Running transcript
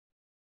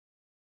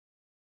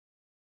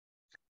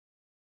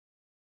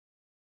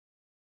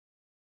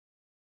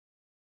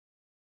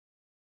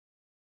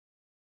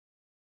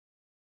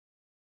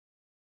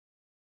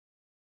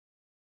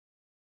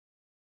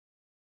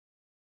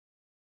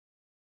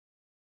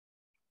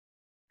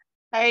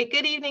All right,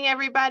 good evening,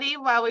 everybody.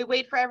 While we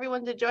wait for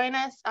everyone to join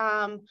us,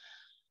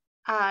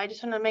 I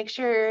just want to make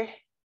sure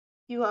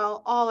you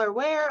all are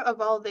aware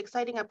of all the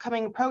exciting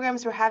upcoming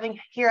programs we're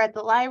having here at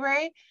the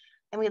library,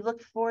 and we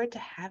look forward to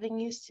having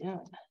you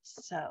soon.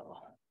 So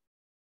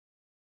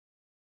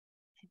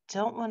I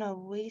don't want to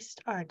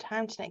waste our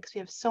time tonight because we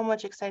have so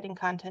much exciting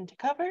content to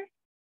cover.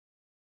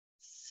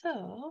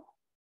 So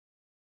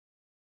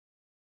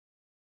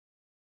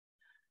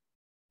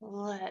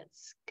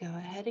let's go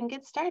ahead and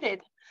get started.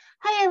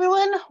 Hi,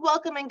 everyone.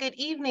 Welcome and good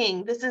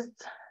evening.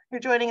 You're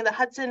joining the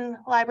Hudson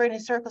Library and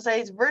Historical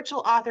Society's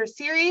virtual author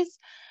series.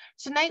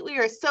 Tonight, we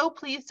are so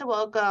pleased to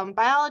welcome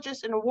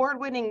biologist and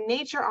award-winning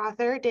nature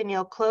author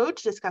Danielle Clode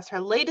to discuss her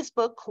latest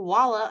book,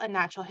 Koala, A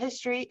Natural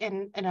History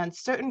in an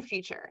Uncertain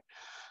Future.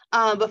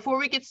 Before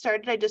we get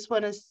started, I just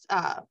want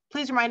to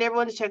please remind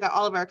everyone to check out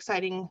all of our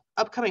exciting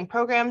upcoming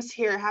programs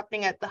here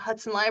happening at the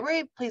Hudson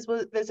Library. Please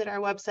visit our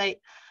website,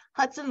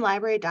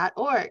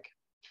 hudsonlibrary.org.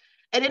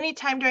 At any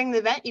time during the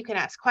event, you can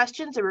ask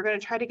questions, and we're going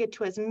to try to get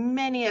to as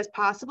many as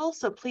possible.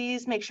 So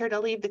please make sure to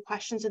leave the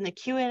questions in the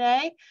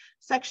Q&A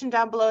section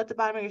down below at the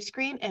bottom of your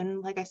screen.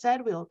 And like I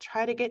said, we'll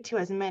try to get to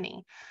as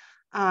many.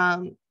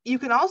 You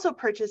can also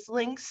purchase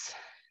links.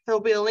 There'll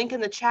be a link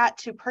in the chat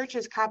to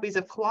purchase copies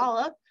of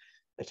Koala,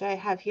 which I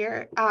have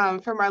here,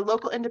 from our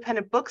local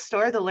independent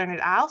bookstore, the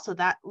Learned Owl. So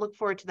look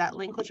forward to that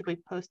link, which will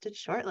be posted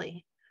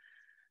shortly.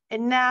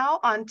 And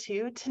now on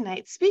to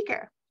tonight's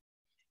speaker.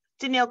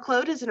 Danielle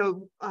Clode is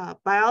a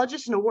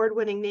biologist and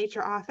award-winning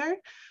nature author.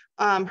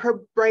 Her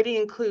writing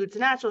includes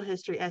natural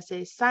history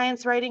essays,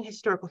 science writing,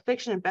 historical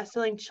fiction, and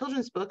best-selling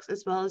children's books,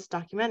 as well as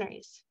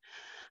documentaries.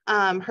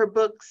 Her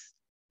books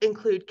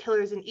include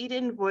Killers in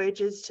Eden,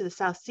 Voyages to the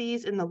South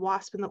Seas, and The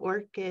Wasp and the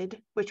Orchid,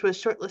 which was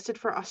shortlisted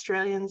for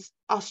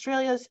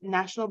Australia's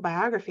National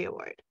Biography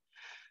Award.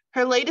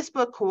 Her latest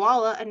book,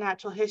 Koala, A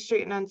Natural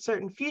History in an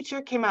Uncertain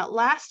Future, came out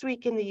last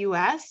week in the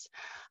US,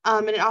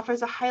 and it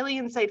offers a highly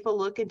insightful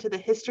look into the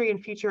history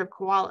and future of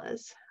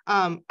koalas.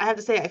 I have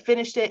to say, I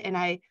finished it and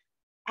I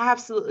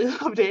absolutely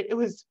loved it. It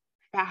was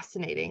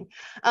fascinating.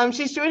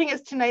 She's joining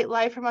us tonight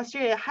live from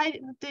Australia. Hi,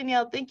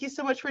 Danielle. Thank you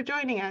so much for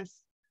joining us.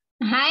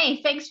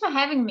 Hi, thanks for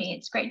having me.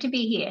 It's great to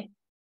be here.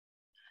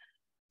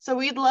 So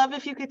we'd love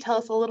if you could tell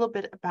us a little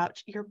bit about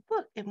your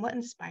book and what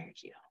inspired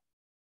you.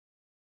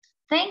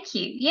 Thank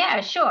you. Yeah,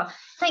 sure.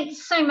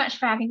 Thanks so much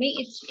for having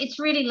me. It's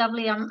really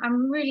lovely.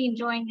 I'm really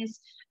enjoying this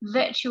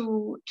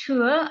virtual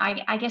tour.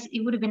 I guess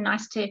it would have been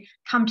nice to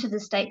come to the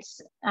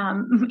States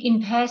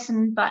in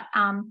person, but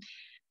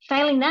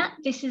failing that,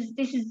 this is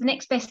the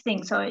next best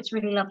thing. So it's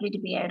really lovely to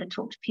be able to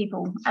talk to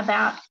people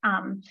about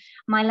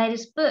my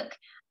latest book.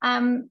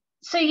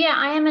 So yeah,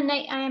 I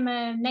am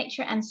a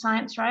nature and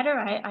science writer.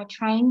 I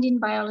trained in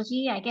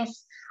biology. I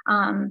guess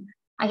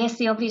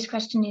the obvious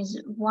question is,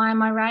 why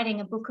am I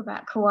writing a book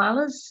about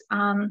koalas?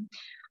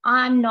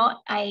 I'm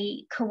not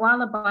a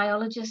koala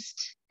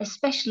biologist,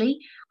 especially.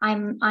 I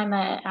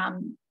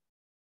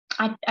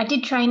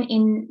did train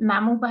in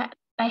mammal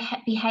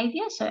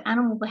behavior, so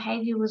animal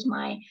behavior was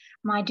my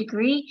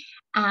degree,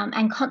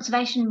 and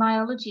conservation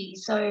biology.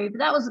 So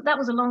that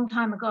was a long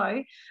time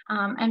ago,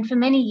 and for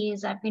many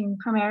years I've been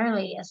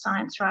primarily a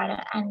science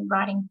writer and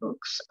writing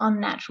books on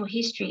natural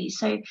history.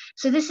 So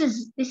this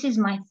is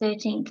my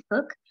 13th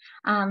book.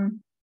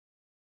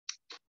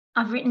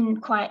 I've written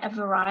quite a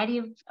variety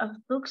of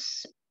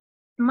books.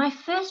 My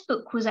first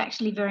book was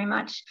actually very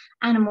much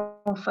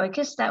animal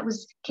focused. That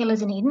was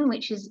Killers in Eden,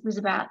 which was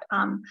about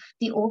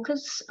the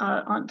orcas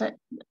that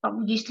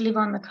used to live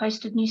on the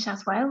coast of New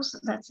South Wales.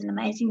 That's an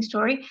amazing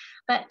story.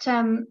 But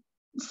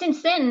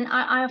since then,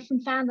 I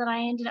often found that I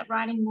ended up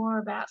writing more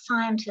about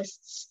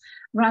scientists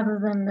rather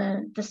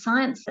than the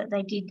science that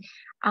they did.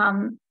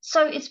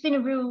 So it's been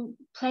a real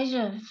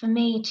pleasure for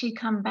me to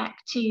come back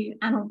to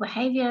animal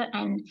behavior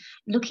and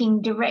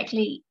looking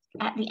directly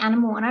at the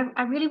animal. And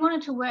I really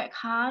wanted to work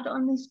hard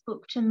on this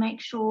book to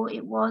make sure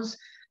it was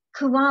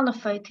koala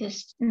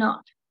focused,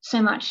 not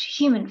so much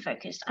human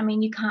focused. I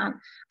mean, you can't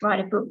write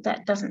a book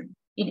that doesn't,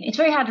 it's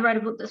very hard to write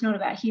a book that's not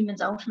about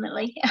humans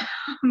ultimately.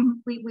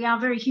 We are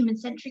very human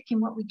centric in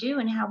what we do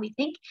and how we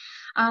think.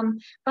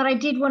 But I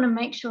did want to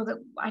make sure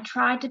that I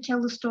tried to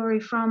tell the story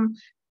from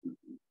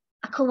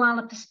a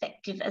koala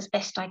perspective as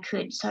best I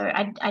could. So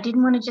I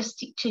didn't want to just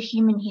stick to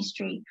human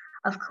history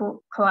of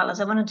koalas.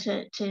 I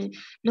wanted to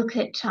look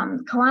at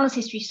koalas'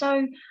 history.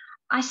 So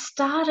I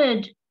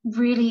started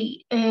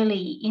really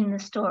early in the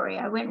story.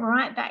 I went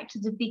right back to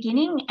the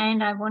beginning,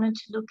 and I wanted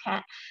to look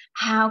at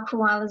how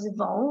koalas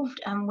evolved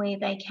and where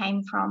they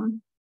came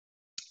from.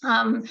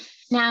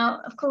 Now,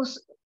 of course,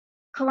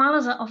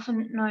 koalas are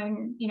often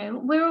known,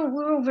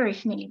 we're all very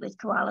familiar with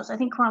koalas. I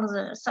think koalas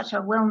are such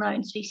a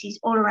well-known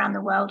species all around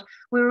the world.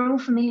 We're all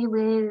familiar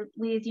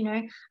with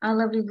our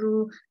lovely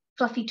little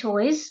fluffy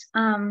toys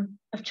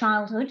of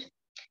childhood.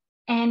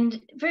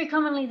 And very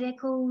commonly they're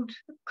called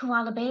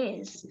koala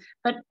bears,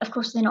 but of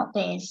course they're not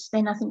bears.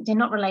 They're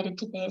not related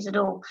to bears at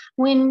all.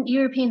 When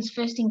Europeans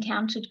first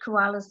encountered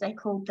koalas, they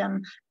called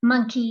them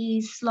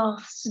monkeys,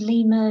 sloths,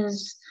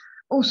 lemurs,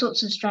 all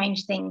sorts of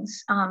strange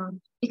things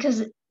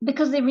because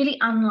they're really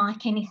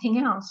unlike anything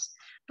else.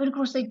 But of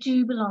course, they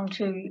do belong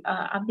to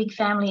a big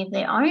family of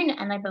their own,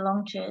 and they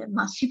belong to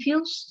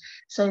marsupials.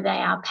 So they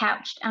are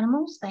pouched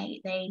animals.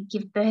 They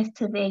give birth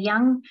to their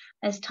young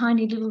as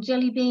tiny little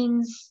jelly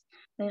beans.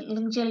 The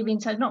little jelly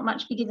beans are not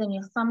much bigger than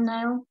your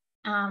thumbnail,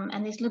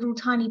 and this little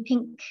tiny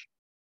pink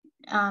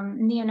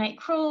neonate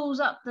crawls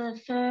up the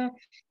fur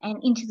and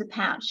into the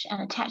pouch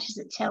and attaches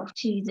itself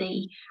to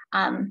the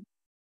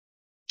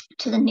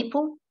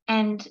nipple,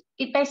 and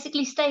it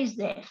basically stays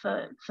there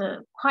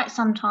for quite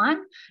some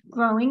time,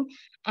 growing,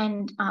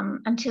 and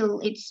until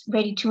it's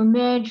ready to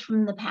emerge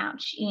from the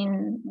pouch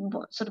in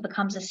what sort of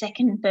becomes a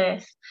second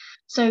birth.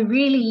 So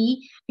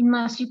really,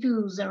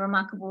 marsupials are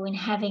remarkable in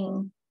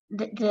having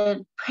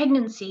the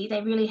pregnancy.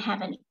 They really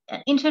have an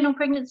internal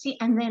pregnancy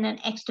and then an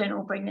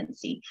external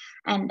pregnancy,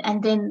 and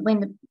then when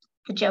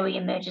the joey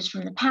emerges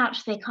from the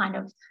pouch,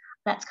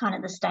 that's kind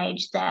of the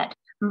stage that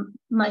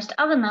most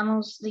other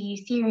mammals, the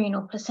eutherian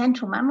or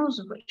placental mammals,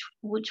 of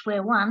which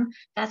we're one,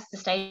 that's the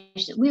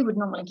stage that we would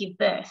normally give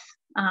birth.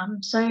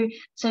 So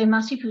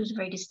marsupials are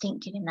very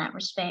distinctive in that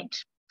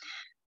respect.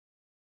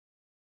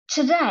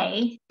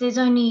 Today, there's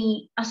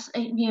only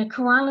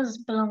koalas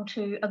belong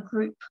to a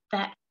group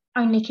that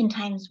only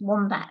contains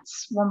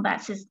wombats.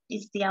 Wombats is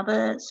the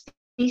other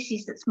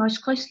species that's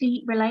most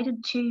closely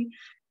related to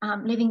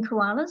living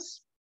koalas.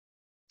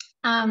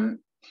 And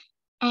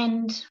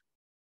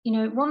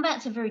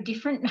wombats are very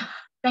different.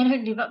 They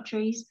don't live up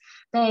trees.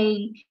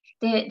 They're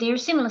a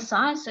similar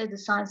size, so the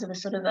size of a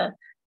sort of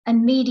a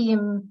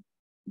medium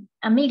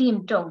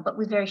dog, but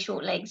with very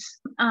short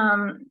legs.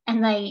 And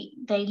they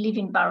live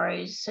in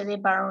burrows, so they're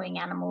burrowing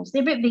animals.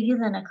 They're a bit bigger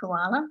than a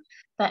koala,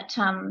 but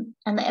and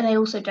they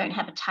also don't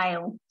have a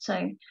tail.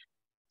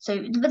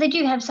 But they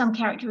do have some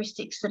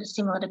characteristics that are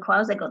similar to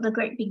koalas. They've got the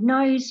great big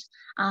nose,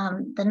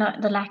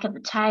 the lack of a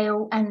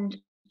tail, and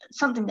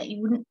something that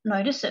you wouldn't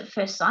notice at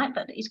first sight,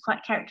 but is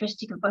quite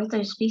characteristic of both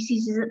those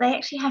species, is that they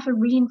actually have a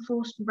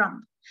reinforced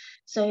rump.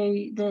 So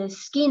the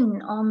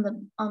skin on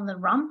the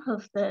rump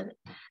of the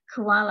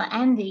koala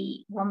and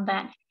the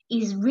wombat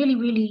is really,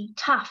 really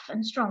tough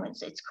and strong.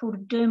 It's called a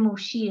dermal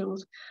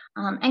shield,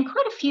 and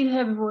quite a few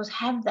herbivores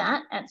have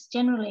that. It's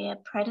generally a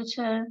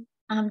predator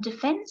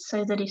defense,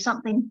 so that if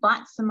something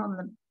bites them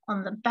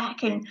on the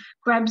back and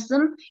grabs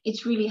them,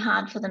 it's really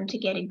hard for them to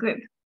get a grip.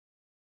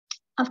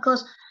 Of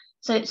course,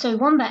 so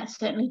wombats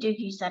certainly do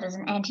use that as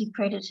an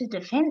anti-predator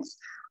defense.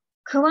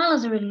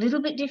 Koalas are a little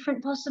bit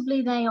different,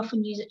 possibly. They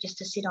often use it just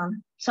to sit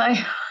on. So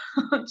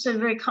it's a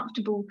very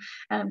comfortable,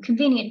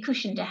 convenient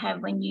cushion to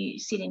have when you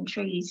sit in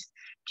trees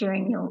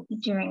during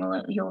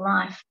your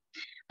life.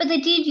 But they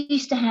did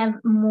used to have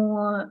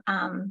more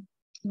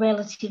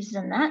relatives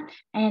than that,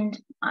 and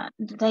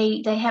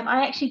they have.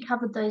 I actually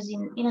covered those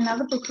in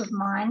another book of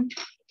mine.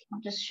 I'll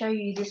just show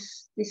you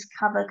this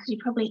cover, because you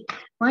probably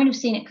won't have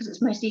seen it because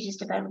it's mostly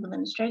just available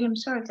in Australia. I'm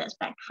sorry if that's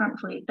back front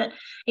for you, but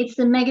it's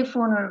the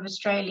megafauna of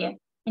Australia,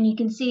 and you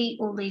can see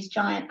all these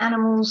giant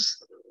animals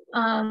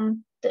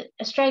that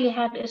Australia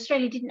had.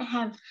 Australia didn't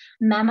have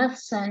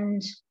mammoths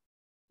and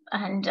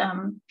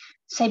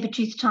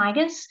saber-toothed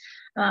tigers.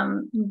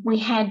 We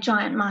had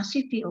giant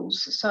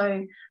marsupials.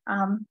 So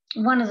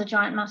one of the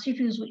giant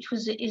marsupials, which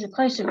is a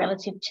closer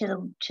relative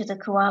to the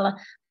koala,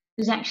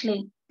 was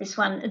actually this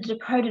one, a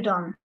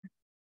diprotodon.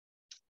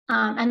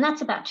 And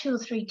that's about 2 or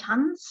 3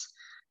 tons.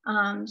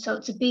 So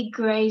it's a big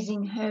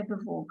grazing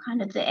herbivore,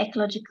 kind of the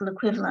ecological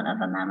equivalent of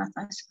a mammoth,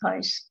 I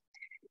suppose.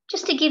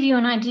 Just to give you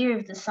an idea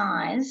of the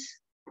size,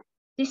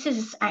 this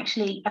is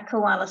actually a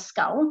koala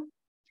skull.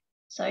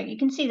 So you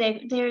can see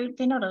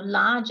they're not a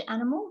large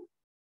animal,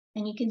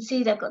 and you can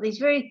see they've got these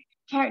very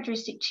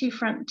characteristic 2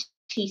 front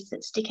teeth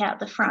that stick out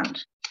the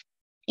front.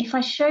 If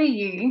I show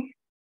you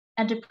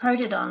a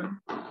diprotodon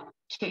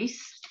tooth,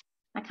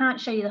 I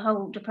can't show you the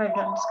whole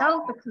diprotodon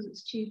skull because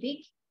it's too big.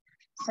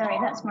 Sorry,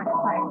 that's my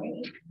phone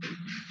ringing.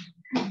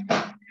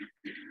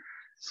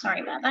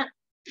 Sorry about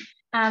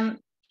that.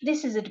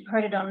 This is a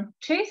diprotodon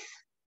tooth,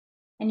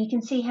 and you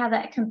can see how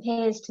that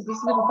compares to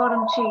this little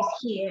bottom tooth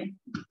here.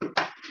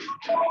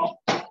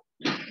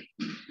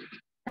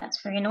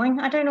 That's very annoying.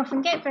 I don't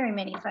often get very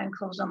many phone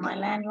calls on my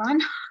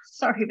landline.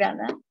 Sorry about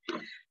that.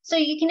 So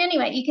you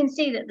can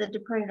see that the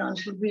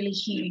diprotodons were really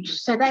huge.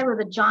 So they were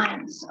the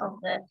giants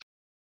of the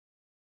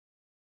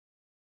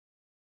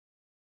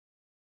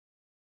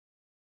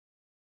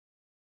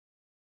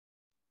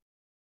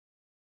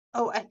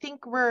Oh, I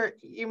think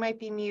you might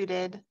be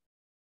muted.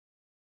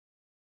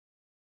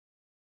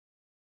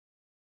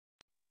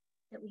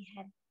 That we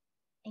have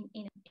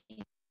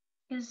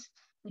because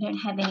we don't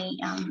have any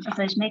of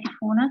those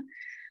megafauna,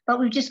 but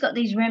we've just got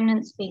these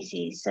remnant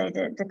species, so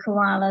the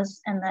koalas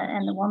and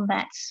the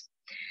wombats.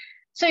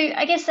 So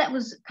I guess that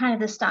was kind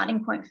of the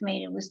starting point for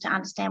me, was to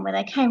understand where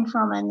they came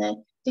from and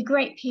the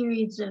great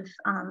periods of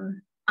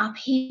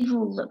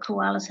upheaval that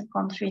koalas have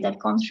gone through. They've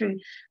gone through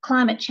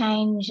climate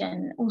change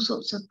and all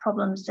sorts of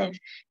problems. They've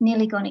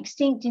nearly gone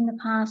extinct in the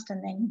past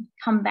and then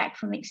come back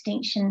from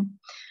extinction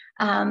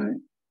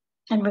and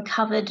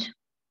recovered.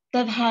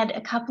 They've had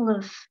a couple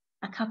of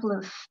a couple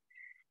of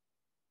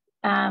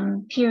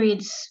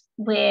periods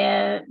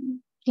where,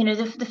 you know,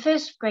 the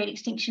first great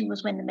extinction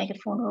was when the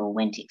megafaunal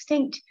went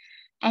extinct.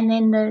 And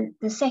then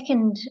the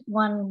second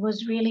one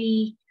was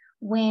really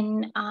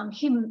when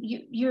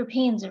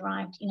Europeans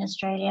arrived in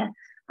Australia,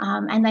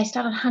 and they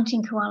started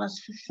hunting koalas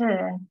for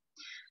fur.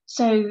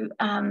 So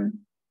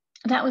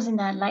that was in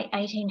the late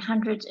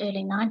 1800s,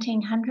 early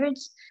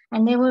 1900s,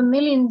 and there were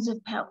millions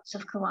of pelts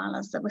of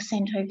koalas that were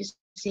sent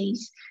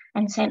overseas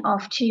and sent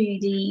off to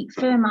the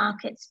fur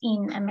markets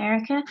in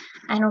America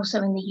and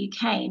also in the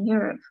UK and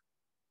Europe.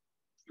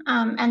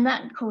 And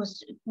that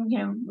caused, you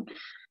know,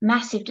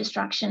 massive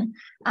destruction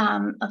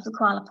of the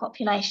koala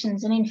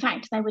populations. And in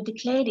fact, they were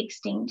declared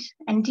extinct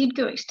and did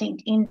go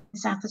extinct in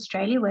South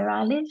Australia, where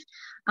I live,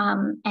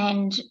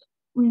 and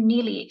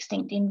nearly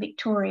extinct in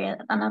Victoria,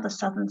 another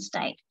southern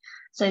state.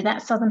 So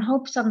that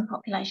whole southern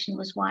population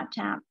was wiped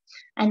out,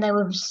 and they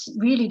were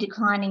really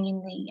declining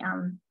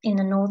in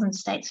the northern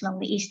states along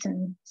the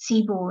eastern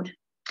seaboard.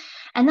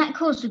 And that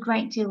caused a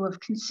great deal of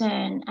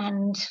concern,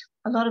 and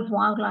a lot of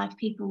wildlife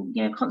people,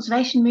 you know,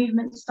 conservation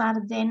movements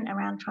started then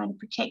around trying to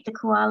protect the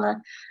koala,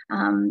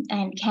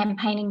 and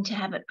campaigning to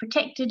have it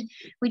protected,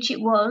 which it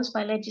was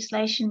by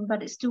legislation,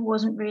 but it still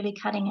wasn't really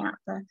cutting out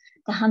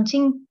the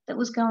hunting that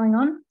was going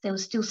on. There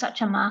was still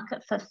such a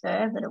market for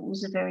fur that it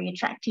was a very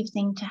attractive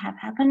thing to have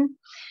happen.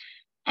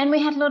 And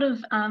we had a lot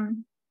of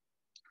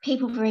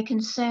people very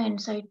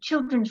concerned, so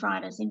children's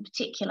writers in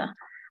particular,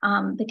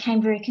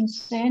 became very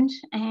concerned.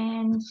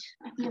 And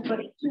I think I've got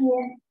it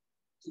here.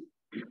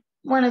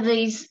 One of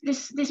these,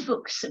 this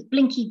book's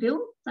Blinky Bill.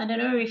 I don't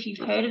know if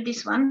you've heard of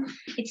this one.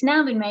 It's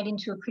now been made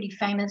into a pretty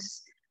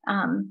famous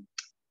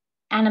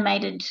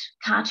animated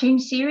cartoon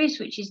series,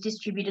 which is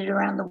distributed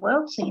around the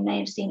world, so you may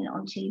have seen it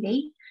on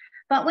TV.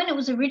 But when it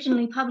was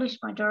originally published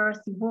by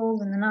Dorothy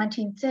Wall in the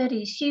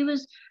 1930s, she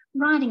was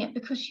writing it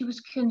because she was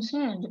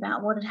concerned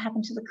about what had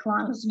happened to the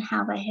koalas and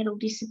how they had all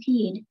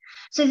disappeared.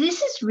 So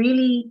this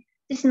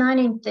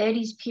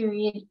 1930s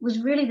period was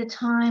really the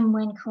time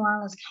when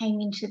koalas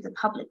came into the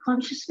public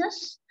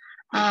consciousness,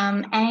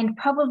 and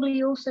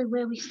probably also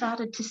where we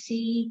started to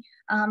see,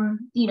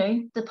 you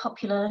know, the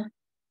popular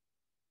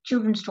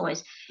children's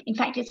toys. In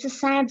fact, it's a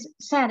sad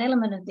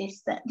element of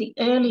this that the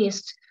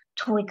earliest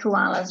toy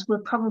koalas were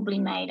probably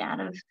made out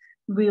of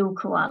real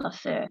koala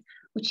fur,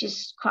 which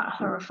is quite a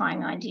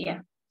horrifying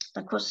idea.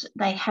 Of course,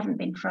 they haven't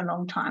been for a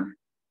long time.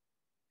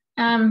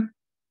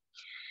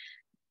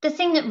 The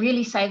thing that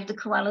really saved the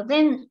koala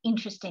then,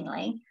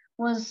 interestingly,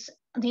 was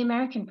the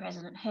American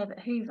president, Herbert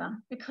Hoover,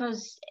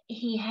 because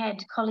he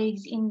had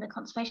colleagues in the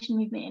conservation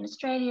movement in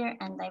Australia,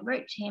 and they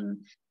wrote to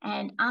him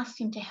and asked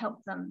him to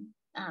help them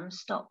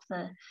stop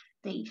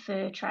the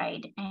fur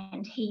trade.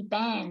 And he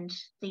banned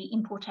the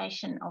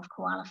importation of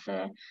koala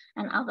fur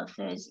and other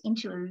furs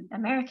into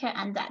America,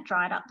 and that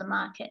dried up the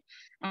market,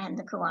 and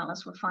the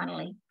koalas were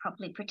finally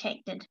properly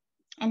protected.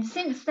 And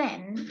since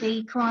then,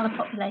 the koala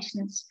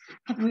populations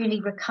have really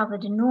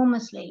recovered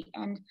enormously,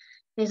 and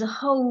there's a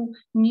whole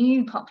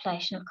new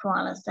population of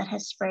koalas that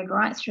has spread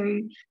right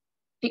through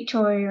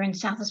Victoria and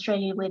South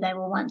Australia, where they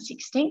were once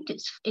extinct.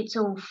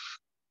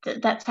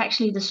 That's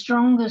actually the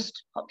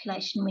strongest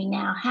population we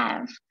now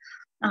have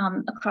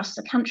across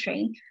the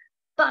country,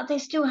 but they're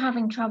still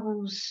having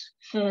troubles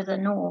further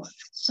north.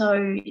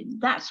 So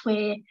that's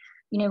where,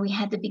 you know, we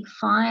had the big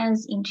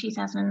fires in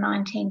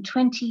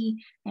 2019-20,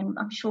 and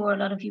I'm sure a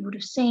lot of you would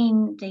have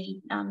seen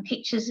the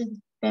pictures of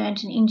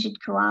burnt and injured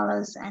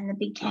koalas and the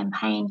big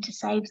campaign to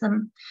save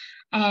them.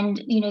 And,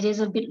 you know, there's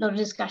a lot of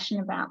discussion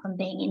about them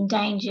being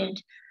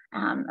endangered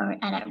and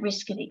at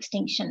risk of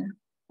extinction.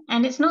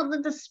 And it's not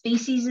that the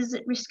species is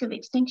at risk of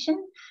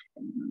extinction.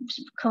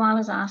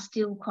 Koalas are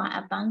still quite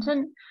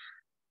abundant,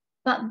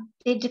 but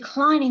they're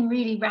declining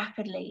really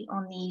rapidly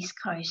on the East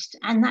Coast.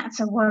 And that's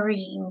a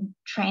worrying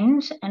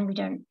trend. And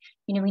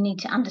we need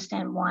to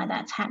understand why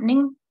that's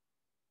happening.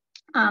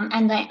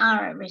 And they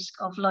are at risk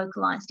of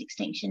localized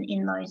extinction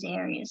in those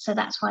areas. So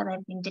that's why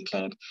they've been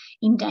declared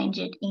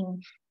endangered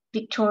in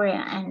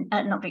Victoria and,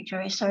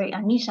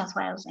 New South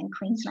Wales and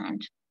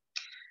Queensland.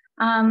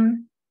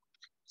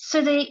 So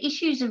the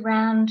issues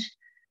around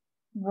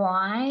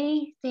why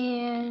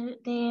they're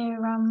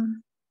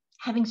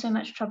having so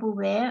much trouble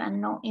there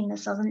and not in the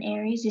southern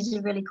areas is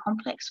a really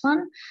complex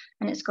one,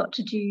 and it's got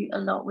to do a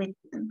lot with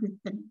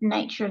the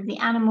nature of the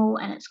animal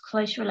and its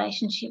close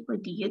relationship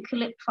with the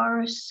eucalypt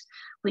forests,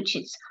 which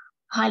it's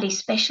highly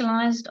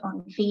specialized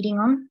on feeding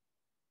on.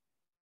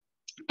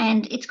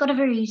 And it's got a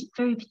very,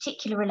 very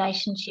particular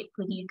relationship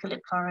with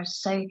eucalypt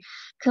forests. So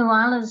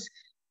koalas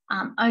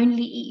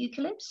only eat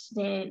eucalypts.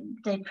 They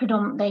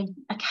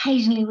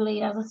occasionally will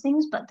eat other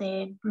things, but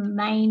their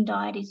main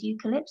diet is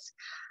eucalypts.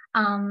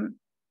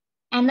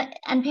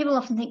 And people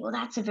often think, well,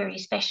 that's a very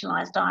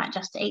specialized diet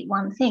just to eat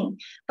one thing.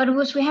 But of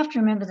course, we have to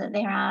remember that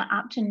there are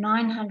up to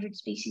 900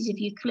 species of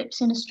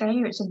eucalypts in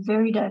Australia. It's a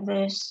very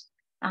diverse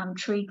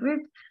tree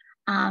group.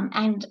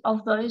 And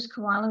of those,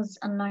 koalas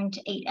are known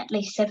to eat at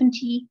least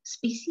 70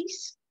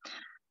 species.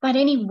 But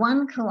any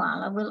one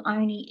koala will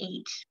only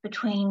eat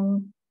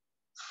between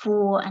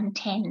 4 and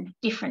 10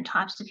 different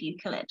types of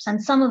eucalypts,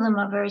 and some of them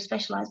are very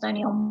specialized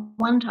only on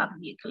one type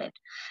of eucalypt.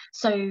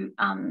 So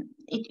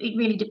it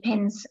really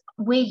depends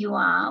where you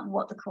are,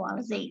 what the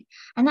koalas eat.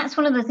 And that's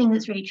one of the things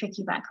that's really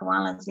tricky about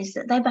koalas, is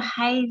that they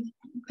behave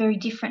very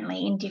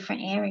differently in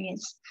different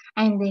areas,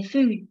 and their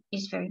food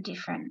is very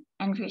different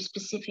and very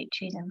specific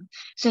to them.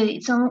 So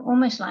it's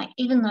almost like,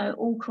 even though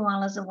all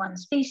koalas are one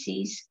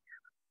species,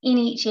 in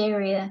each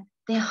area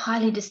they're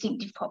highly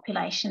distinctive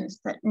populations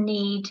that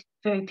need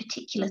very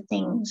particular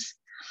things.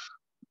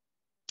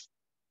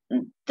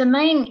 The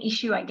main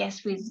issue, I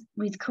guess,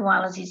 with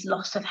koalas is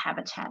loss of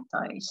habitat,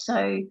 though.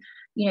 So,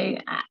 you know,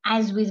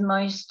 as with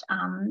most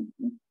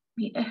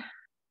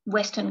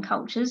Western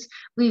cultures,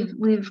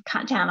 we've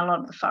cut down a lot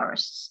of the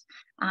forests.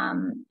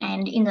 And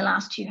in the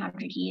last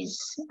 200 years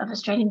of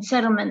Australian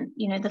settlement,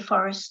 you know, the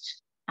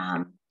forest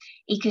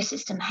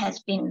ecosystem has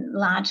been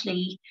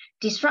largely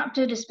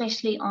disrupted,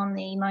 especially on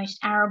the most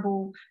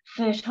arable,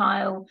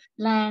 fertile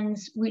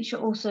lands, which are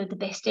also the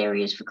best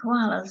areas for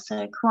koalas.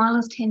 So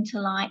koalas tend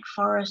to like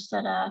forests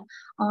that are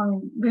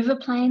on river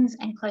plains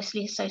and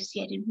closely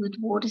associated with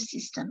water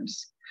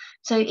systems.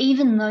 So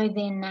even though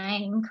their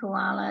name,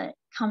 koala,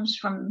 comes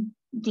from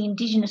the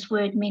indigenous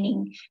word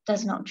meaning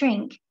does not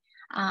drink,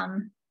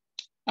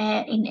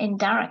 in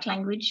Daruk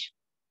language,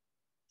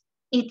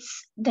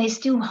 they're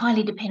still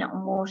highly dependent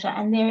on water,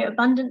 and their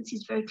abundance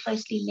is very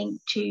closely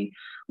linked to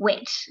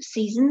wet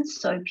seasons,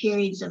 so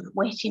periods of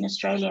wet in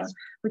Australia,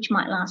 which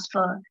might last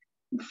for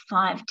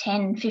 5,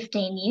 10,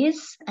 15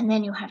 years, and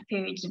then you'll have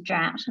periods of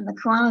drought, and the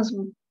koalas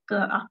will go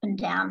up and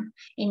down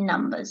in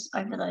numbers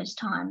over those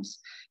times.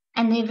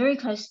 And they're very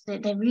close,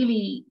 they're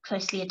really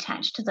closely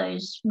attached to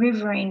those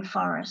riverine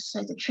forests.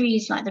 So the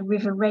trees like the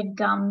river red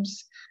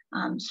gums,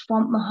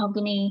 swamp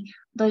mahogany,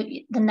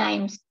 the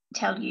names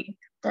tell you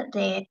that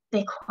they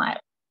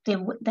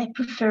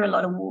prefer a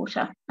lot of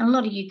water. And a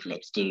lot of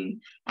eucalypts do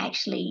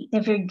actually,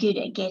 they're very good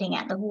at getting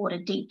at the water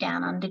deep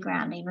down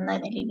underground, even though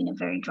they live in a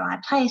very dry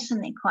place,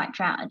 and they're quite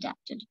drought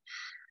adapted.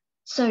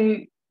 So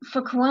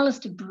for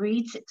koalas to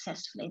breed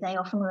successfully, they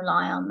often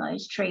rely on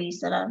those trees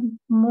that are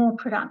more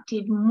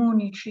productive, more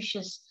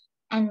nutritious,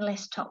 and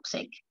less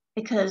toxic,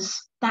 because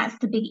that's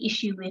the big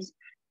issue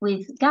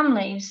with gum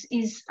leaves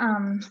is,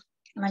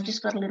 and I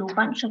just got a little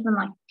bunch of them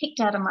I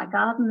picked out of my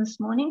garden this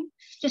morning,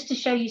 just to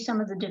show you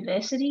some of the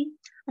diversity.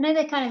 I know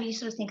they you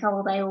sort of think, oh,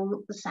 well, they all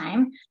look the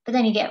same, but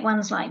then you get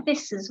ones like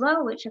this as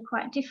well, which are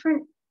quite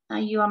different.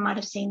 I might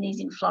have seen these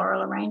in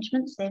floral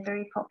arrangements. They're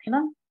very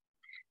popular.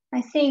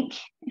 I think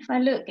if I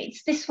look,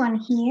 it's this one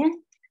here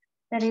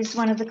that is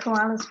one of the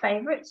koala's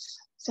favourites.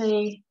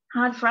 So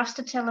hard for us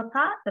to tell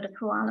apart, but a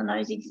koala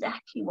knows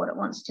exactly what it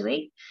wants to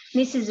eat.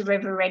 This is a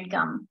river red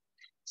gum.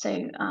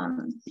 So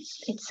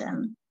it's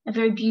a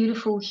very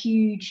beautiful,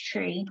 huge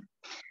tree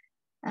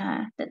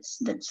that's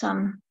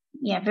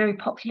very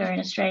popular in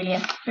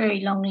Australia,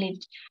 very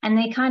long-lived. And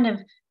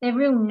they're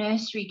real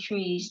nursery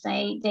trees.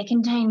 They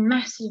contain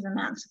massive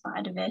amounts of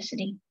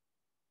biodiversity,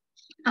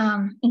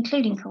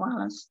 including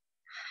koalas.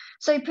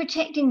 So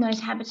protecting those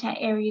habitat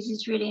areas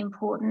is really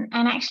important,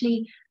 and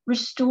actually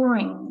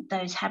restoring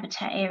those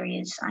habitat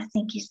areas, I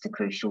think, is the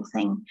crucial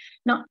thing.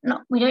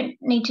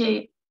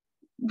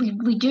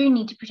 We do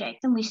need to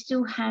protect them. We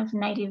still have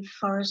native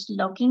forest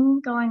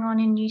logging going on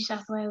in New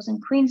South Wales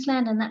and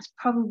Queensland, and that's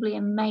probably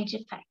a major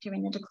factor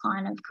in the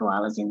decline of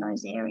koalas in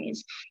those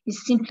areas,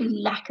 is simply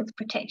lack of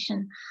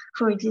protection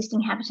for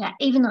existing habitat,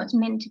 even though it's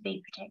meant to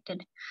be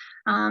protected.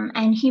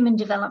 And human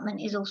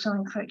development is also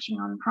encroaching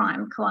on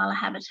prime koala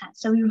habitat.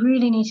 So we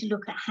really need to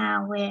look at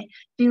how we're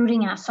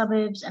building our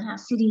suburbs and our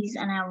cities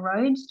and our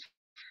roads,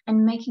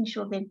 and making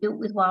sure they're built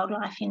with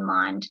wildlife in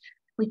mind.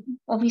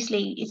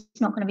 Obviously, it's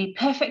not going to be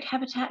perfect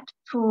habitat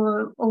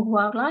for all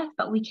wildlife,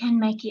 but we can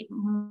make it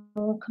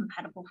more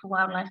compatible for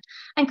wildlife.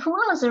 And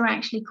koalas are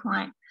actually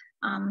quite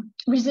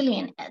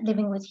resilient at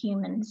living with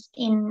humans.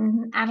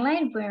 In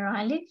Adelaide, where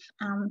I live,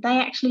 they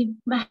actually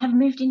have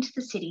moved into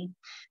the city.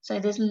 So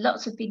there's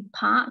lots of big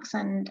parks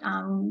and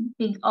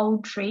big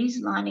old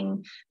trees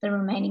lining the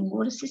remaining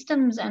water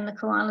systems, and the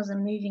koalas are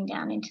moving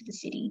down into the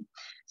city.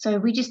 So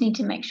we just need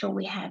to make sure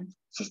we have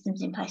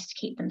systems in place to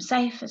keep them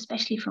safe,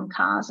 especially from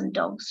cars and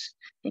dogs,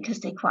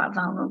 because they're quite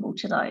vulnerable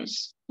to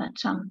those. But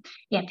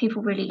yeah,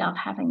 people really love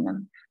having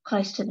them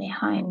close to their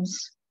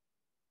homes.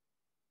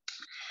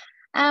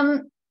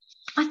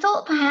 I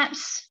thought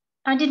perhaps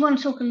I did want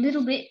to talk a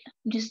little bit,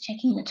 just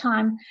checking the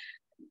time,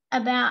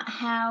 about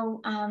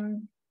how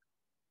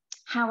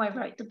I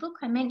wrote the book.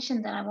 I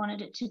mentioned that I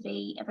wanted it to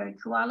be a very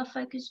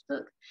koala-focused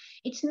book.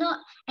 It's not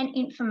an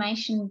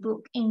information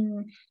book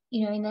in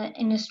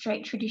a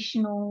straight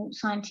traditional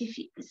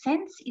scientific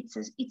sense.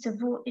 It's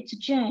a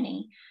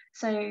journey.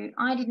 So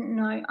I didn't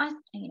know.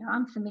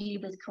 I'm familiar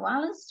with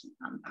koalas.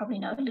 I probably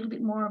know a little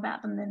bit more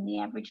about them than the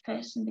average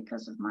person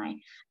because of my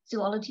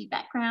zoology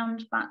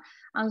background, but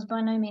I was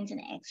by no means an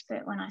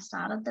expert when I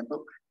started the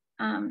book.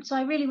 So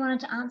I really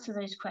wanted to answer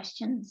those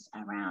questions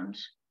around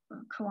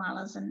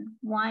koalas and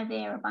why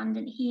they're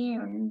abundant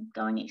here and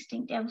going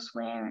extinct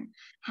elsewhere and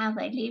how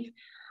they live.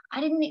 I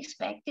didn't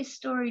expect this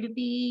story to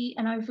be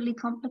an overly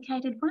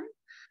complicated one.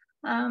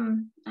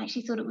 I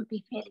actually thought it would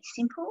be fairly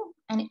simple,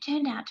 and it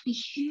turned out to be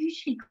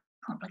hugely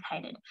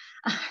complicated.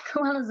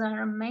 Koalas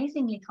are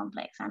amazingly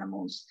complex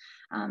animals,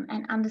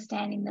 and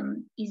understanding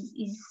them is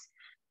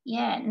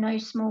no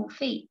small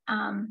feat.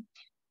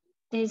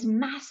 There's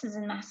masses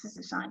and masses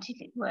of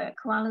scientific work.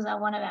 Koalas are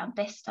one of our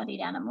best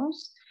studied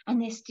animals,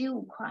 and they're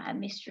still quite a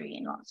mystery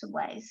in lots of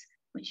ways,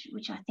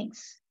 which I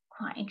think's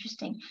quite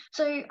interesting.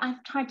 So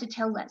I've tried to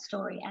tell that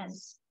story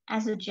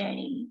as a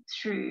journey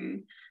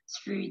through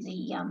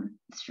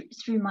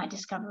my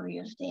discovery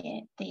of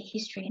their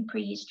history and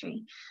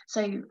prehistory.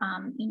 So you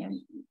know,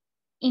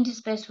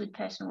 interspersed with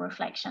personal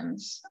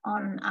reflections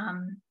on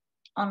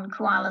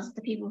koalas,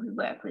 the people who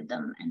work with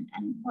them,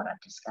 and what I've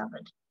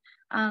discovered.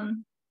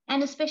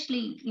 And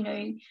especially, you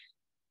know,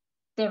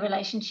 their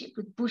relationship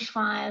with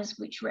bushfires,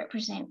 which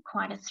represent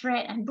quite a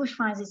threat. And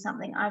bushfires is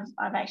something I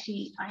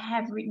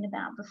have written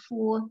about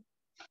before.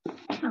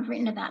 I've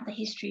written about the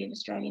history of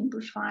Australian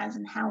bushfires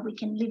and how we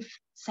can live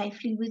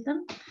safely with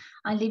them.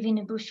 I live in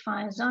a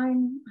bushfire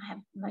zone. I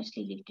have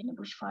mostly lived in a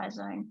bushfire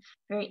zone,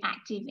 very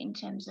active in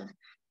terms of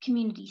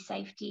community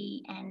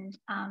safety and,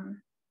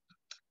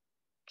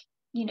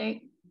 you know,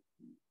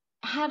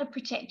 how to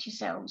protect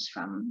yourselves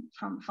from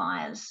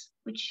fires,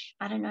 which,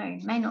 I don't know,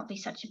 may not be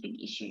such a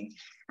big issue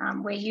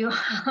where you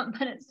are,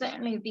 but it's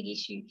certainly a big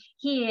issue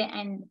here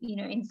and, you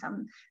know, in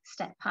some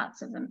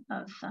parts of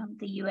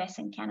the US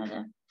and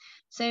Canada.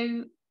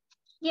 So,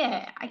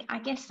 yeah, I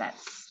guess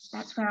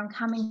that's where I'm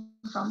coming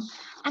from.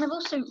 And I've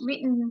also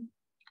written,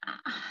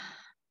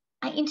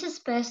 I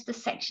interspersed the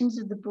sections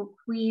of the book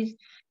with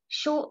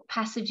short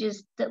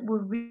passages that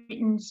were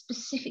written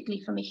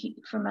specifically from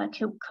a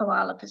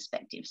koala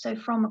perspective. So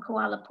from a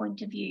koala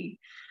point of view,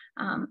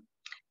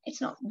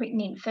 it's not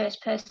written in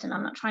first person.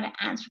 I'm not trying to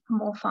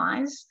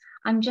anthropomorphize.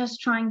 I'm just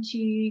trying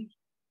to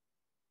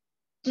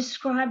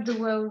describe the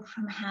world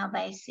from how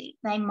they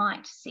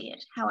might see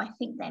it, how I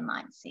think they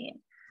might see it,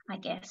 I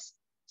guess.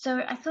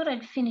 So I thought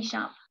I'd finish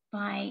up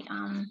by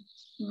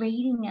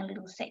reading a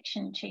little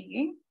section to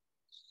you.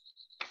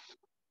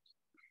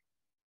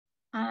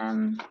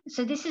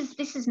 So this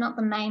is not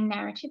the main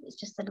narrative, it's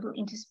just the little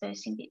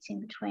interspersing bits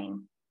in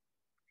between.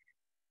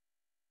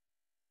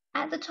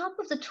 At the top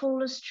of the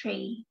tallest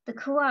tree, the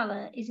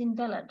koala is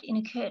enveloped in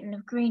a curtain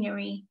of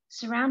greenery,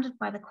 surrounded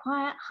by the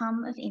quiet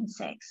hum of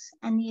insects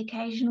and the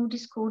occasional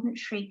discordant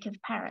shriek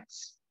of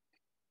parrots.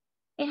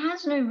 It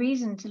has no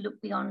reason to look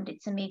beyond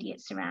its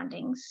immediate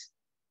surroundings.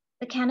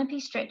 The canopy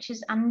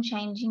stretches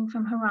unchanging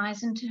from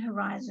horizon to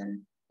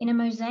horizon in a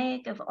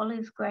mosaic of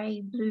olive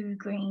grey, blue,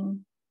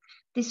 green.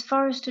 This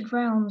forested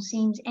realm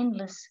seems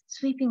endless,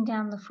 sweeping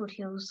down the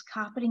foothills,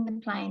 carpeting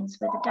the plains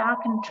where the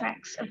darkened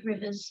tracks of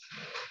rivers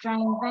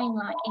drain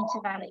vein-like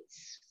into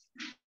valleys.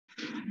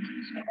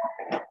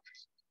 I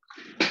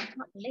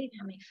can't believe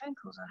how many phone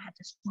calls I've had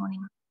this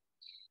morning.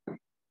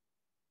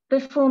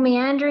 Before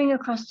meandering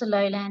across the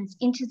lowlands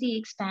into the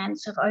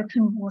expanse of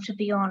open water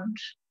beyond.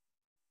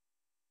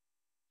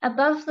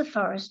 Above the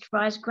forest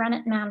rise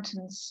granite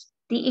mountains,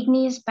 the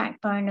igneous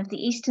backbone of the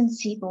eastern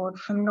seaboard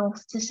from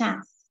north to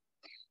south.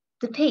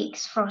 The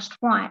peaks frost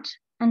white,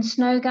 and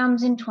snow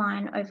gums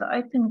entwine over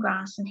open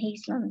grass and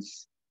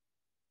heathlands.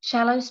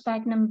 Shallow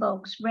sphagnum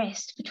bogs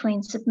rest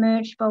between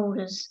submerged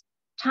boulders,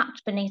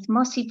 tucked beneath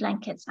mossy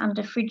blankets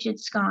under frigid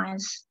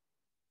skies.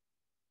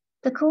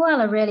 The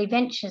koala rarely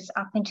ventures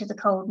up into the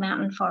cold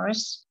mountain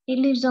forests. It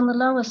lives on the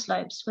lower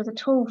slopes where the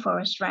tall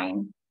forests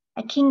reign,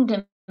 a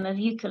kingdom of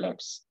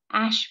eucalypts,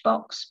 ash,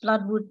 box,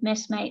 bloodwood,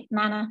 messmate,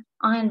 manna,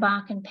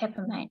 ironbark, and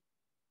peppermint.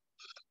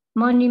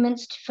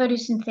 Monuments to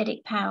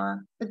photosynthetic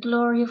power, the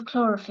glory of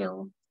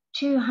chlorophyll,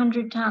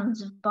 200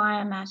 tons of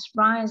biomass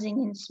rising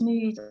in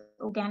smooth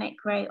organic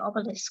grey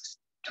obelisks,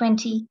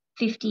 20,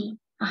 50,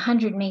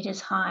 100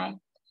 metres high,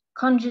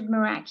 conjured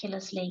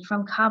miraculously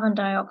from carbon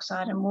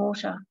dioxide and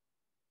water,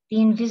 the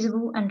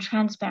invisible and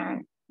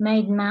transparent,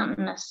 made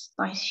mountainous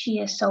by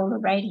sheer solar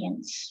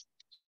radiance.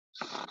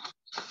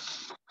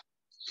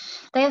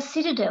 They are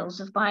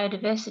citadels of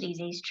biodiversity,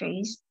 these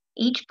trees,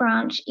 each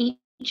branch, each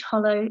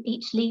hollow,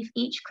 each leaf,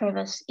 each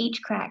crevice,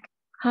 each crack,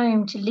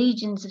 home to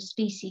legions of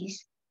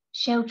species,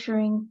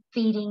 sheltering,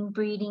 feeding,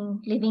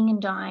 breeding, living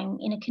and dying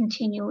in a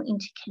continual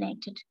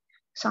interconnected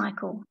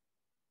cycle.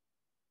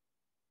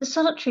 The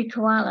solitary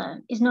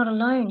koala is not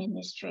alone in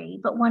this tree,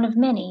 but one of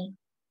many.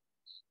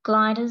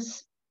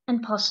 Gliders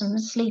and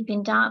possums sleep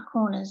in dark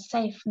corners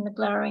safe from the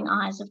glowering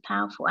eyes of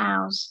powerful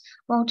owls,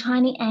 while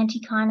tiny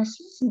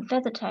antikynuses and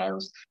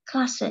feathertails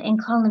cluster in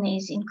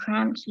colonies in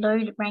cramped,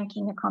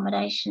 low-ranking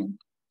accommodation.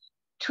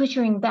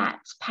 Twittering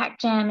bats pack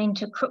jam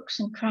into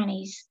crooks and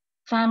crannies.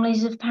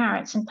 Families of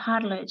parrots and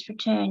pardalotes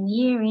return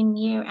year in,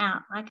 year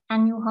out like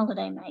annual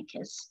holiday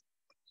makers.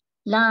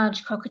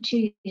 Large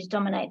cockatoos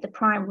dominate the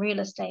prime real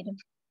estate of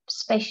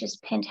spacious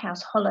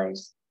penthouse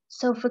hollows,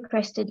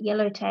 sulphur-crested,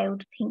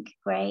 yellow-tailed, pink,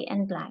 grey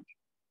and black.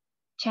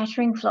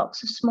 Chattering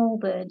flocks of small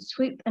birds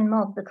swoop and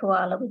mob the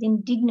koala with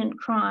indignant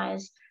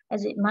cries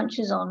as it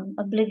munches on,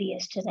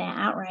 oblivious to their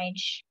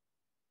outrage.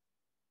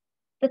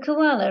 The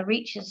koala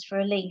reaches for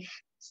a leaf,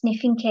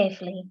 sniffing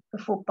carefully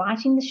before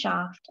biting the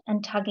shaft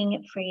and tugging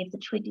it free of the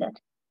twiglet.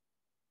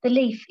 The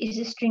leaf is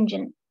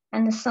astringent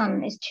and the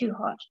sun is too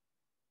hot.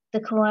 The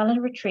koala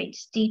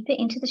retreats deeper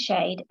into the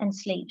shade and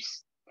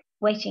sleeps,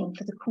 waiting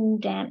for the cool,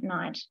 damp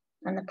night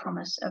and the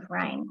promise of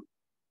rain.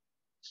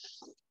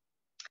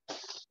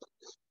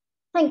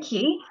 Thank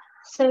you.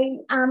 So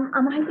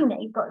I'm hoping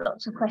that you've got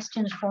lots of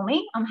questions for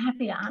me. I'm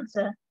happy to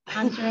answer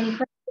any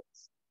questions.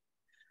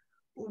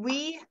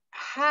 We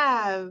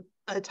have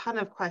a ton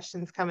of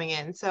questions coming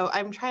in, so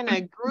I'm trying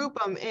to group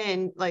them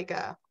in like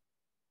a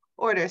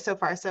order so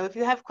far. So if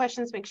you have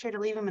questions, make sure to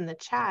leave them in the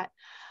chat.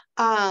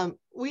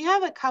 We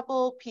have a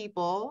couple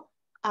people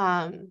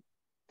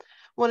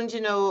wanting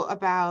to know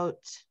about,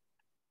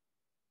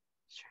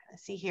 trying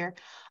to see here,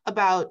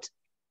 about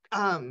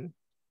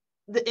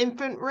the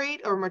infant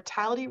rate or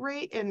mortality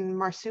rate in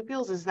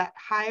marsupials. Is that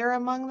higher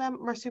among them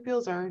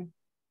marsupials or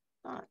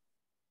not?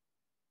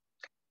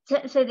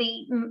 So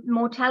the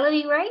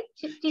mortality rate,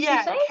 did you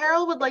say?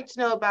 Carol would like to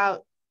know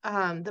about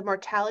the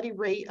mortality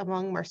rate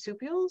among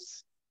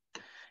marsupials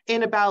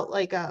and about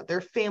like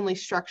their family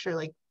structure.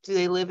 Like, do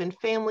they live in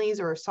families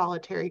or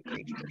solitary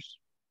creatures?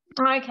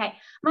 Okay,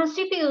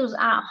 marsupials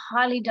are a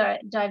highly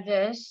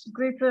diverse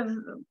group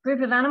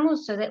of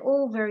animals, so they're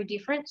all very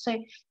different. So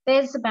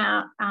there's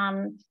about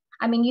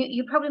I mean,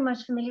 you're probably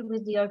most familiar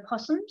with the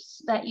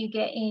opossums that you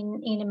get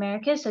in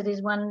America. So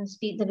there's one,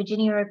 the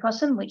Virginia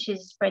opossum, which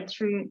is spread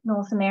through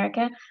North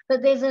America.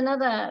 But there's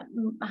another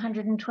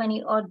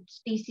 120 odd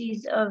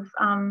species of,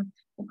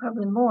 or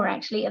probably more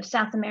actually, of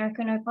South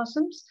American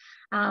opossums.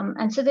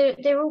 And so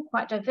they're all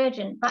quite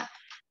divergent. But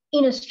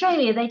in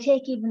Australia, they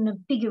take even a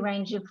bigger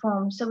range of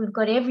forms. So we've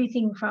got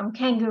everything from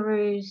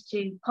kangaroos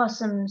to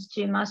possums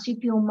to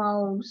marsupial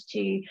moles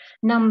to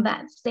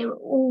numbats. They're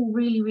all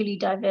really, really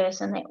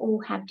diverse, and they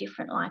all have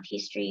different life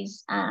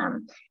histories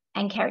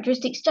and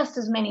characteristics, just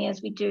as many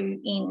as we do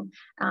in,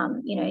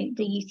 the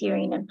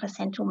eutherian and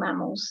placental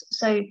mammals.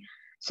 So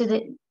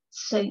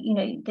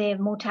their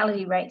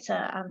mortality rates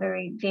are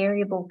very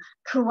variable.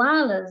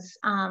 Koalas'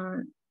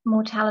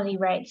 mortality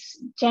rates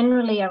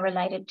generally are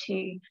related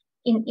to,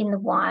 in the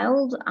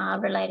wild,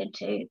 are related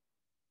to,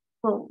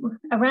 well,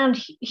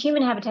 around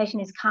human habitation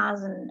is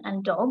cars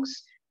and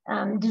dogs.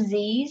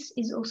 Disease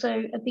is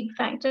also a big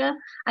factor.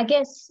 I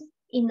guess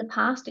in the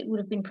past it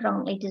would have been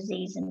predominantly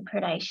disease and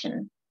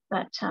predation,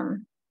 but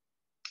I'm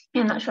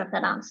not sure if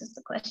that answers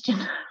the question.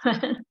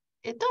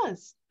 It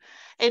does.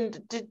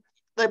 And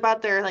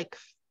about their like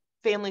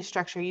family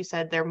structure, you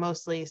said they're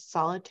mostly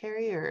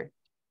solitary, or?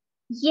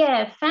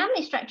 Yeah,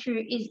 family structure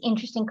is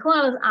interesting.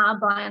 Koalas are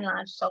by and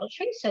large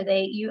solitary, so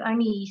you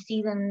only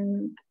see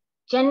them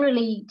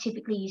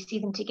typically you see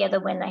them together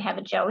when they have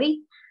a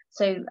joey.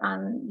 So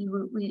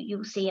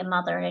you'll see a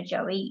mother and a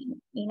joey,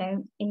 in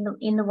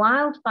the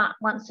wild. But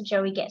once the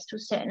joey gets to a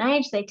certain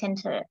age, they tend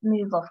to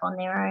move off on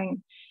their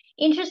own.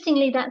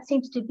 Interestingly, that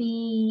seems to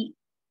be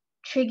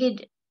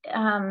triggered.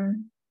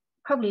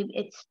 Probably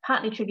it's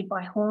partly triggered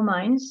by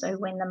hormones. So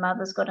when the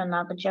mother's got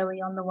another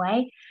joey on the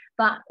way,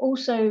 but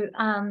also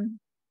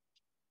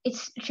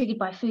it's triggered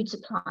by food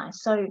supply.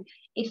 So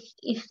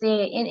if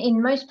they're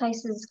in most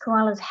places,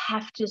 koalas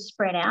have to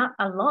spread out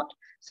a lot.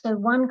 So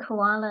one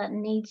koala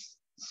needs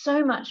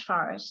so much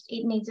forest.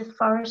 It needs a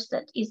forest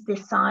that is the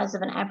size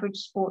of an average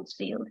sports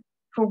field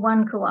for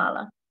one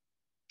koala.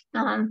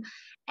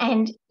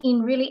 And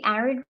in really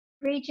arid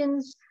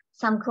regions,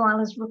 some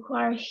koalas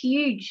require a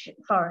huge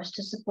forest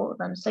to support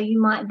them. So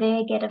you might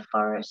there get a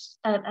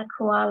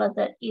koala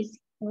that is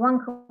one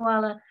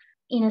koala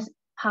in a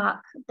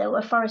park,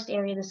 a forest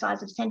area the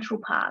size of Central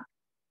Park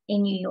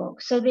in New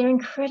York. So they're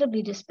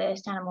incredibly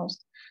dispersed animals.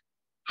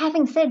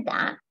 Having said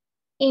that,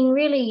 in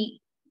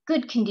really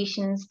good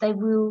conditions, they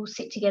will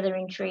sit together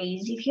in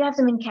trees. If you have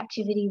them in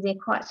captivity, they're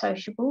quite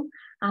sociable.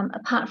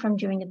 Apart from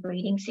during the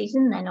breeding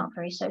season, they're not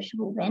very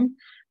sociable then.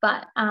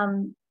 But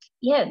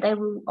they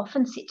will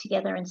often sit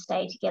together and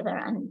stay together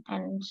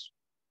and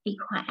be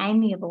quite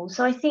amiable.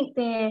 So I think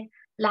their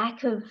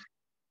lack of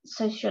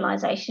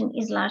socialization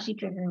is largely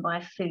driven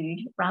by food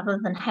rather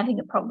than having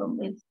a problem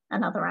with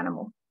another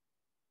animal.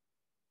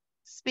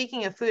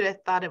 Speaking of food, I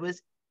thought it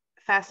was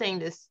fascinating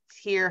to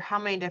hear how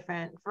many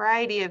different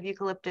variety of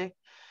eucalyptic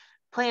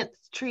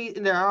plants, trees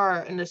there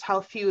are, and just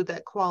how few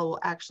that koala will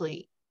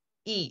actually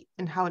eat,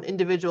 and how an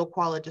individual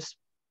koala just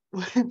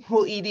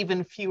will eat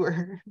even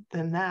fewer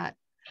than that.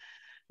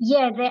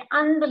 Yeah, they're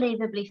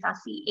unbelievably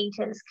fussy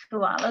eaters,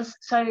 koalas.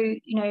 So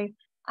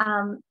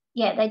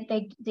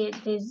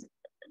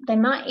they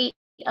might eat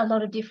a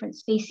lot of different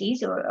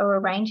species or a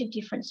range of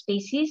different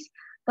species,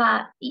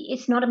 but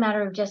it's not a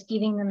matter of just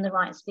giving them the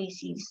right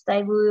species.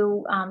 They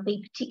will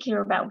be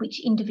particular about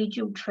which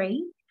individual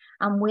tree,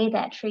 where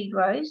that tree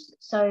grows.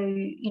 So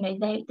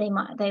they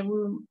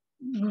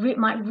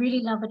might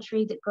really love a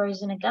tree that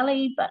grows in a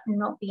gully, but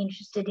not be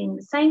interested in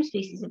the same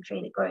species of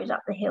tree that grows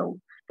up the hill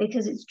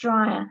because it's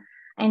drier.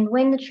 And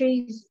when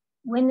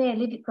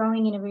they're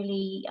growing in a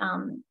really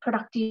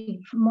productive,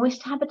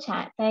 moist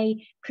habitat,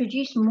 they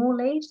produce more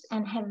leaves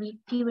and have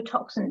fewer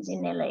toxins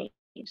in their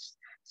leaves.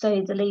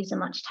 So the leaves are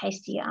much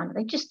tastier under.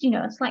 They just,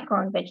 it's like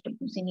growing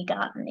vegetables in your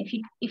garden. If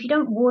you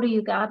don't water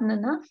your garden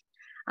enough,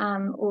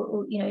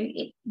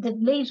 the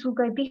leaves will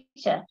go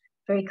bitter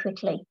very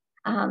quickly.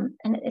 And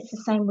it's the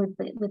same with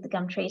the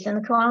gum trees. And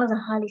the koalas are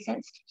highly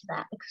sensitive to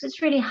that because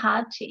it's really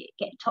hard to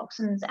get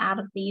toxins out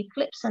of the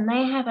eucalypts, and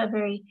they have a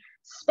very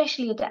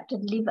specially adapted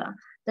liver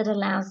that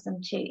allows them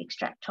to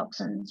extract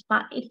toxins.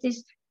 But if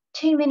there's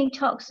too many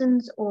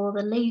toxins or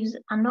the leaves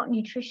are not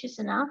nutritious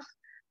enough,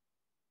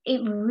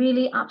 it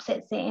really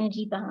upsets their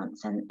energy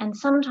balance. And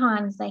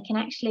sometimes they can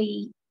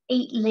actually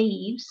eat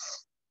leaves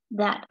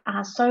that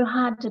are so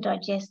hard to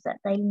digest that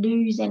they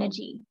lose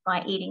energy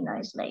by eating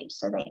those leaves.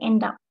 So they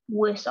end up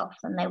worse off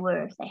than they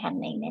were if they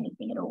hadn't eaten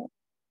anything at all.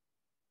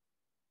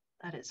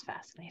 That is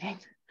fascinating.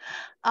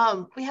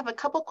 We have a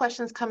couple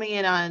questions coming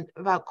in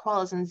about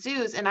koalas and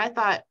zoos, and I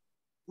thought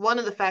one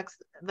of the facts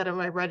that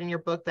I read in your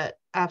book that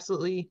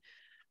absolutely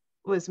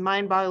was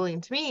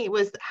mind-boggling to me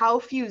was how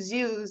few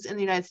zoos in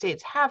the United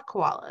States have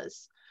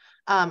koalas.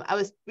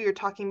 We were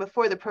talking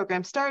before the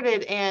program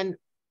started, and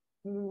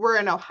we're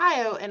in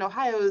Ohio, and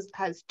Ohio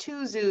has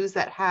 2 zoos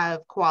that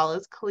have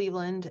koalas,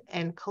 Cleveland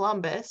and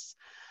Columbus.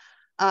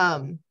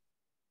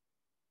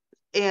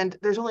 And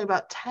there's only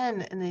about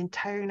 10 in the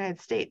entire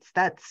United States.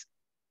 That's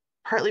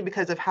partly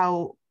because of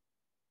how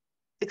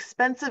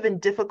expensive and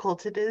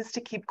difficult it is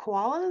to keep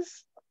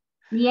koalas.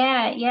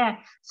 Yeah.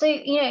 So,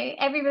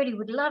 everybody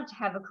would love to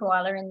have a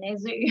koala in their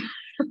zoo.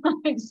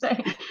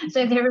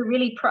 so they're a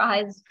really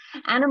prized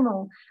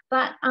animal.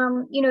 But,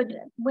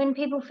 when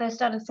people first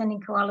started sending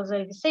koalas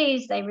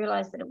overseas, they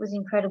realized that it was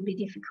incredibly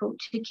difficult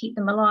to keep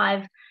them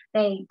alive.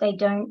 They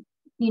don't,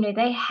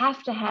 they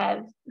have to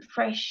have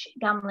fresh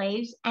gum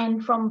leaves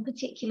and from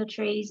particular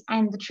trees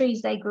and the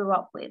trees they grew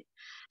up with.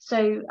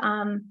 So,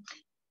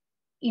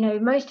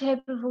 most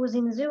herbivores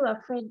in the zoo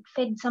are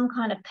fed some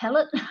kind of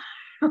pellet.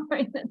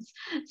 That's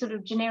sort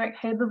of generic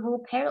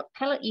herbivore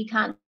pellet. You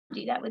can't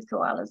do that with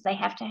koalas. They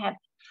have to have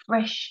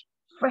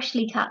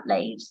freshly cut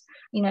leaves,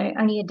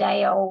 only a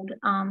day old.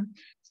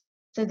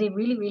 So they're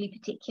really, really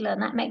particular,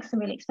 and that makes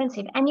them really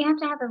expensive. And you have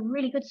to have a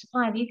really good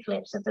supply of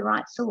eucalypts of the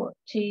right sort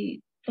to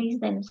please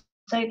them.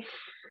 So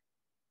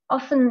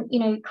often,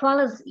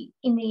 koalas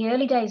in the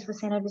early days were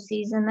sent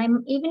overseas, and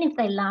even if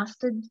they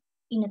lasted,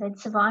 they'd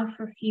survive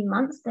for a few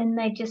months, then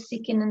they'd just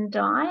sicken and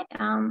die.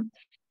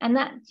 And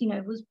that,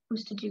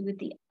 was to do with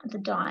the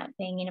diet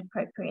being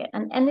inappropriate.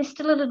 And they're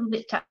still a little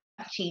bit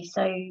touchy.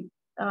 So,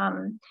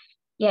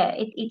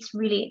 it's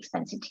really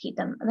expensive to keep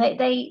them.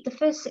 The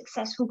first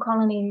successful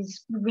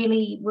colonies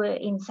really were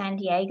in San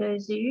Diego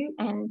Zoo.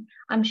 And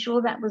I'm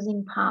sure that was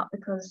in part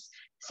because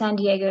San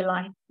Diego,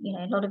 like,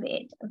 a lot of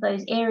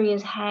those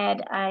areas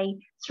had a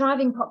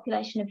thriving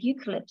population of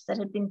eucalypts that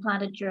had been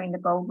planted during the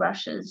gold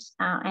rushes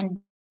and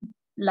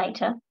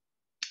later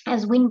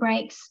as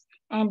windbreaks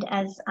and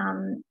as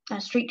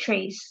street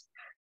trees.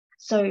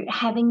 So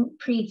having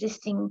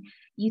pre-existing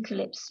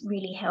eucalypts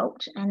really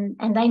helped, and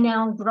they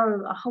now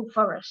grow a whole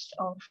forest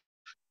of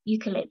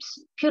eucalypts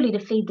purely to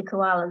feed the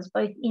koalas,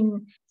 both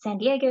in San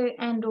Diego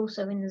and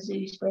also in the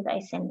zoos where they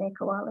send their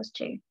koalas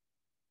to.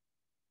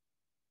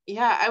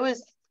 Yeah, I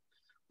was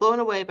blown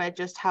away by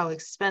just how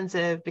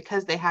expensive,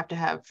 because they have to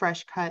have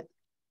fresh cut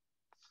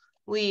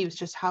leaves,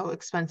 just how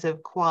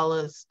expensive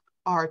koalas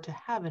are to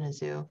have in a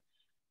zoo.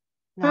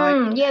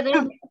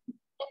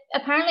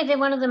 Apparently they're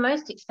one of the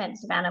most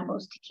expensive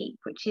animals to keep,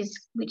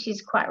 which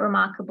is quite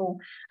remarkable.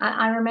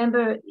 I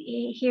remember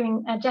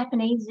hearing a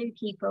Japanese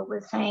zookeeper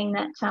was saying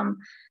that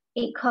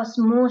it costs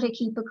more to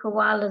keep a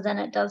koala than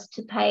it does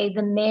to pay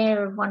the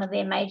mayor of one of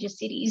their major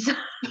cities.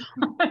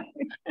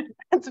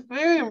 That's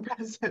very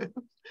impressive.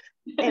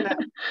 And,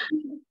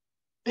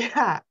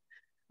 yeah,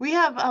 we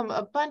have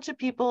a bunch of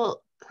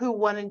people who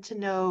wanted to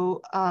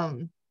know,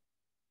 trying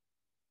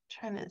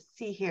to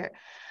see here,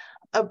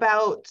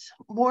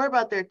 more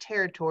about their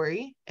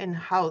territory and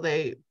how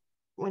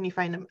when you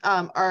find them.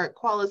 Are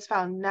koalas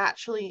found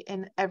naturally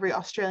in every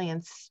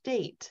Australian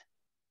state?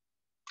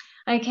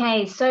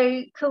 Okay,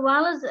 so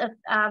koalas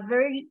are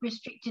very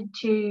restricted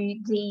to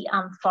the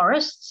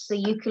forests, the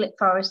eucalypt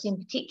forests in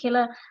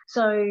particular.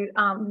 So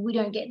we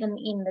don't get them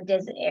in the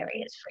desert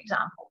areas, for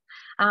example.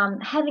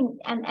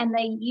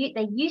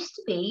 They used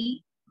to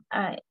be.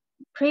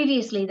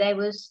 Previously,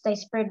 they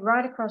spread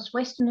right across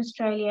Western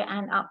Australia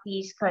and up the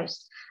east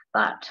coast.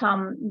 But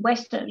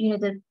with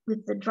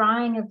the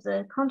drying of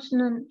the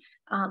continent,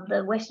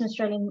 the Western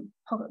Australian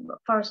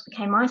forest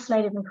became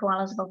isolated, and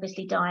koalas have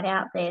obviously died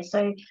out there.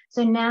 So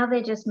now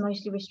they're just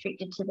mostly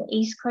restricted to the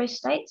east coast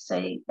states.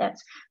 So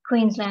that's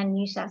Queensland,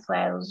 New South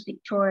Wales,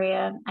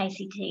 Victoria,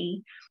 ACT,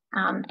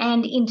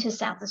 and into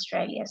South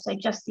Australia. So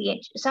just the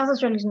edge. South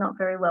Australia is not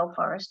very well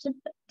forested,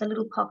 but the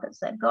little pockets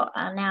they've got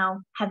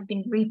have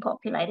been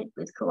repopulated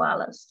with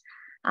koalas.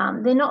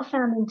 They're not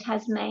found in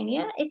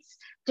Tasmania. It's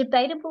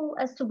debatable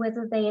as to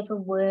whether they ever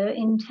were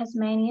in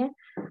Tasmania.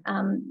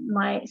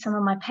 Some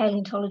of my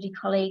paleontology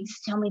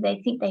colleagues tell me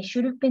they think they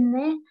should have been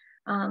there,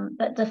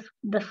 but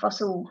the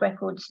fossil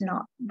record's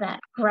not that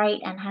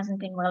great and hasn't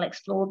been well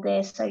explored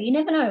there. So you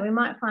never know. We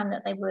might find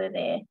that they were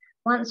there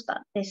once, but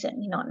they're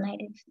certainly not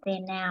native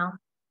there now.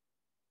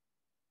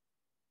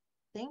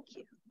 Thank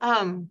you.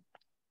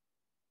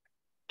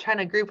 Trying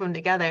to group them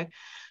together.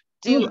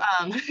 So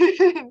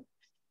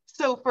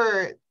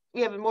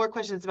we have more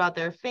questions about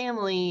their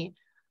family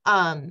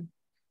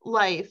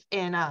life,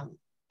 and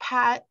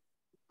Pat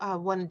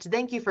wanted to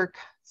thank you for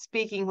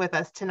speaking with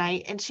us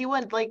tonight, and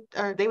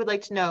they would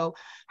like to know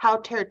how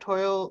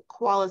territorial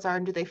koalas are,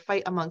 and do they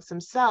fight amongst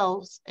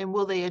themselves, and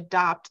will they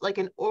adopt like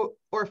an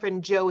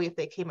orphan joey if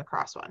they came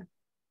across one?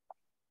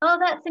 Oh,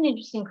 that's an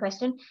interesting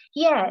question.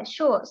 Yeah,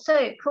 sure.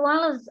 So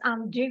koalas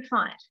do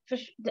fight,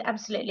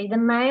 absolutely. The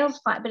males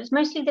fight, but it's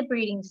mostly the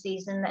breeding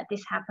season that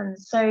this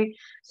happens. So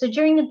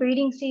during the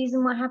breeding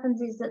season, what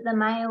happens is that the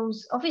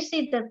males,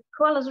 obviously the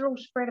koalas are all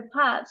spread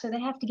apart, so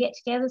they have to get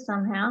together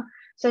somehow.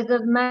 So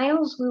the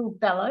males will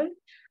bellow,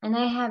 and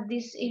they have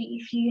this.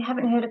 If you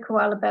haven't heard a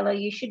koala bellow,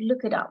 you should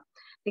look it up,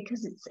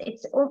 because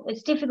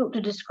it's difficult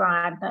to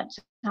describe, but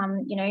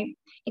you know,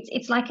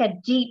 it's like a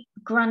deep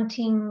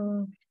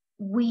grunting,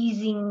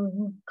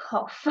 wheezing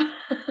cough.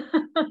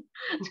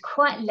 It's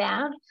quite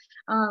loud,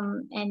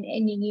 and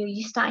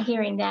you start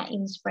hearing that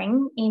in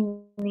spring.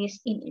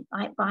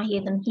 I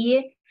hear them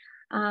here,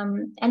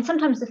 and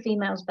sometimes the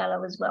females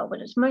bellow as well, but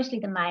it's mostly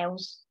the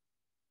males.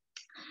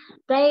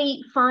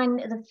 They find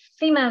the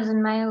females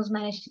and males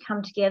manage to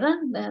come together.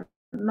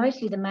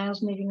 Mostly the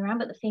males moving around,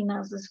 but the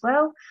females as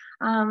well.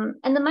 And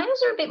the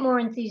males are a bit more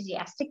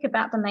enthusiastic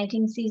about the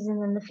mating season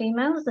than the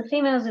females. The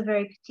females are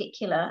very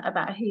particular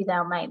about who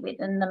they'll mate with,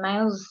 and the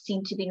males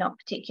seem to be not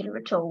particular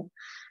at all.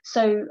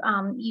 So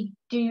you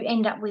do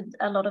end up with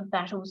a lot of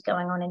battles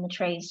going on in the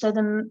trees. So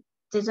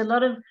there's a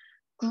lot of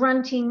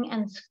grunting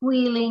and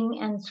squealing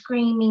and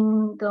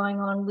screaming going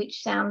on,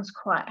 which sounds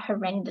quite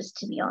horrendous,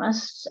 to be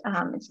honest.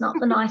 It's not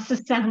the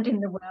nicest sound in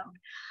the world.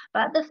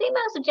 But the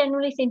females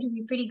generally seem to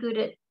be pretty good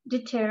at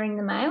deterring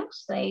the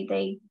males.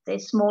 They're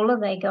smaller,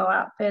 they go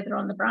out further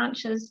on the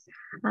branches,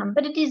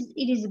 but it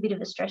is a bit of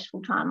a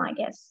stressful time, I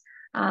guess.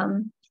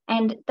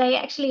 And they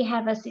actually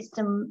have a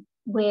system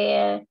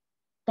where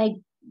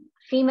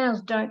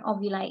females don't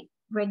ovulate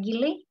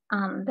regularly.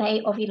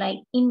 They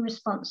ovulate in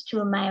response to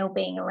a male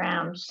being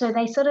around. So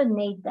they sort of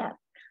need that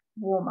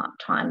warm-up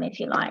time, if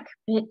you like,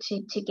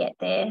 to get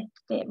their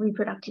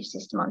reproductive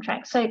system on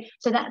track. So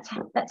that's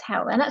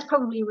how, and that's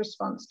probably a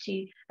response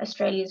to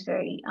Australia's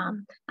very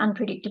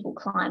unpredictable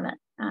climate.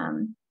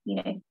 You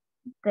know,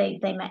 they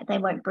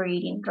won't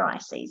breed in dry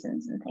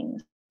seasons and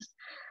things.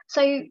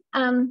 So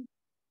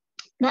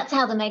that's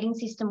how the mating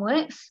system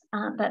works.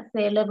 That's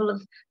their level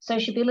of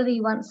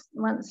sociability. Once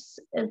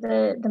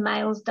the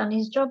male's done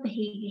his job,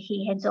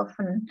 he heads off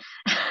and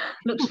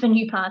looks for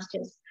new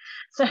pastures.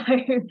 So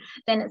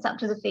then it's up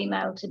to the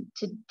female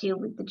to deal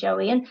with the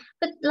joey.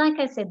 But like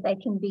I said, they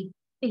can be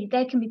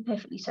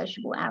perfectly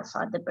sociable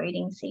outside the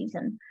breeding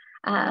season.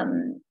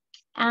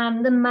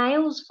 The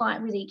males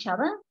fight with each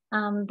other.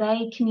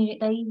 They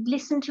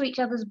listen to each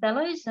other's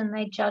bellows, and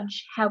they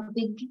judge how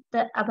big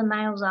the other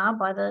males are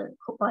by the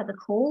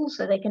call,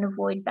 so they can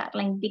avoid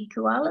battling big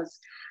koalas.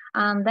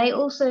 They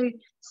also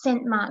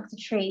scent mark the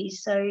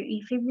trees. So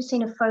if you've ever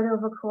seen a photo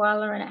of a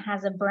koala and it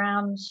has a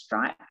brown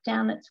stripe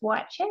down its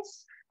white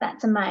chest,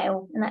 that's a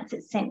male, and that's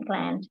its scent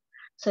gland.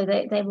 So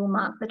they will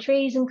mark the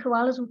trees, and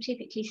koalas will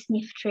typically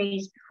sniff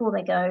trees before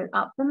they go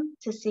up them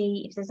to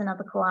see if there's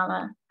another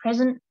koala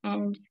present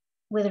and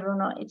whether or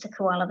not it's a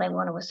koala they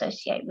want to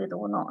associate with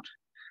or not.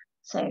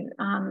 So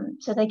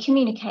they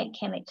communicate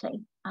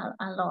chemically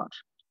a lot.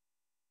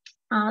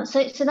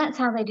 So that's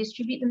how they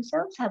distribute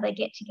themselves, how they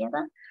get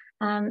together.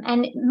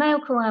 And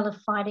male koala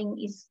fighting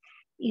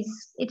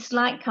it's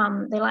like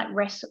they're like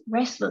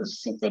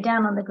wrestlers. If they're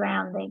down on the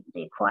ground,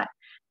 they're quite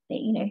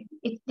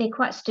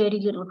sturdy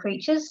little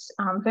creatures,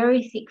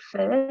 very thick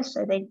fur,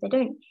 so they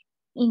don't.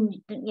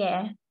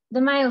 The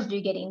males do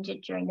get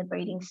injured during the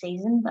breeding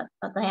season, but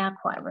they are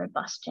quite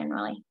robust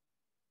generally.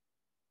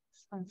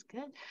 Sounds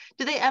good.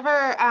 Do they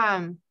ever?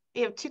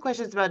 We have two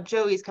questions about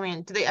joeys coming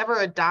in. Do they ever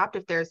adopt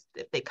if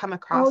they come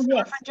across an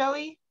orphan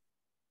joey?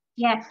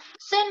 Yeah,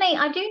 certainly.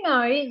 I do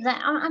know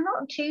that. I'm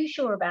not too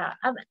sure about.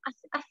 I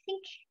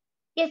think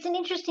it's an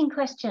interesting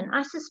question.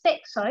 I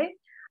suspect so.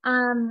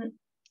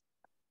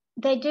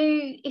 They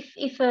do.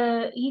 If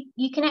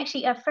you can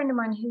actually, a friend of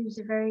mine who's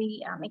a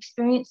very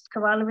experienced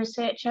koala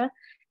researcher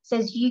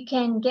says you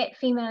can get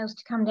females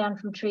to come down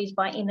from trees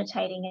by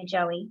imitating a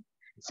joey.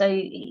 So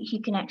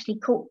you can actually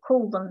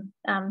call them.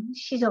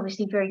 She's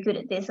obviously very good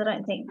at this. I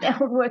don't think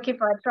that would work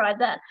if I tried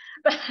that.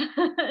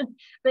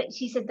 But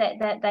she said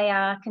that they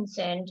are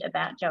concerned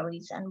about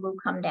joeys and will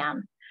come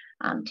down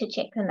to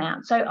check them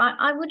out. So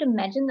I would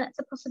imagine that's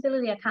a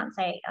possibility. I can't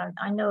say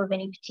I know of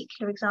any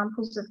particular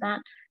examples of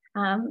that.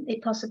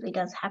 It possibly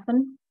does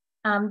happen.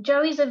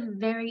 Joeys are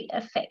very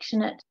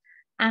affectionate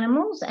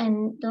animals,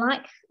 and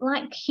like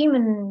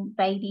human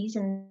babies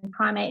and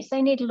primates,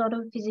 they need a lot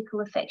of physical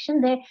affection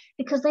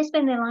because they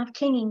spend their life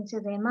clinging to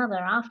their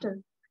mother.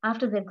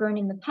 After they've grown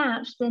in the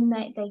pouch, then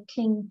they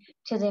cling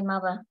to their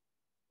mother,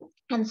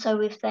 And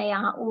so if they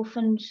are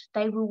orphaned,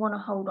 they will want to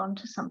hold on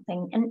to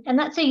something. And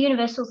that's a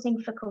universal thing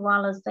for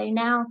koalas. They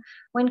now,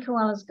 when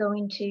koalas go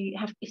into,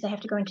 if they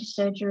have to go into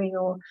surgery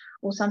or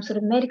some sort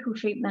of medical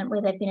treatment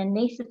where they've been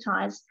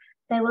anesthetized,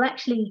 they will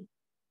actually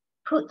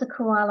put the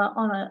koala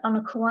on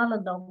a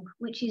koala log,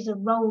 which is a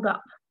rolled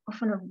up,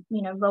 often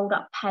a rolled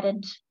up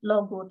padded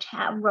log or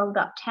rolled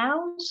up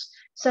towels,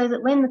 so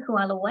that when the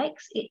koala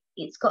wakes,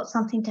 it's got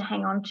something to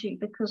hang on to,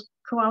 because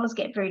koalas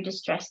get very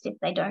distressed if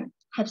they don't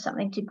have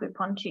something to grip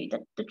onto.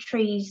 That the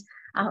trees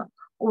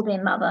or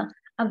their mother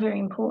are very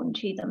important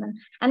to them,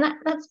 and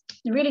that's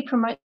really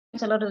promotes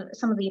a lot of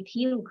some of the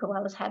appeal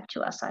koalas have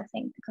to us, I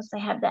think, because they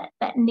have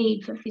that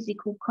need for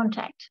physical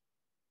contact.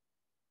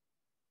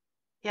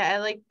 Yeah, I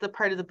like the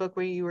part of the book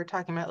where you were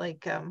talking about,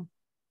 like,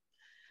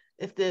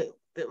 if there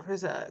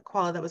was a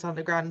koala that was on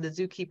the ground and the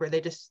zookeeper,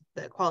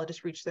 the koala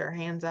just reached their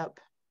hands up,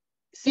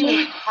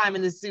 seemingly all the time,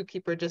 and the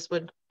zookeeper just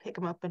would pick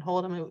them up and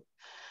hold them.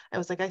 I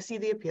was like, I see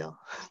the appeal.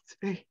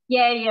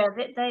 Yeah,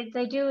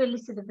 they do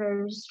elicit a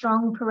very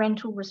strong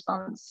parental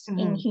response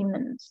in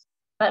humans.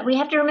 But we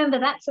have to remember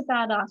that's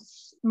about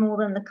us more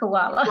than the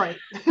koala. Right.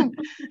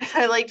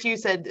 I liked you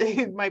said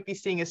it might be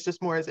seeing us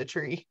just more as a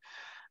tree.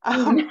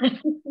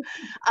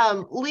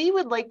 Lee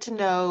would like to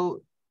know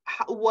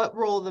what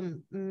role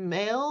the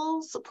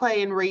males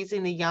play in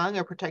raising the young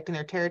or protecting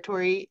their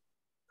territory.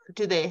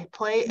 Do they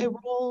play a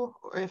role,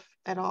 or if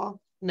at all?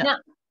 No,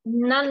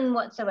 none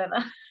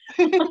whatsoever.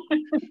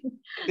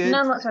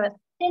 None whatsoever.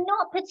 They're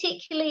not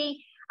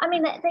particularly. I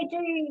mean, they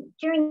do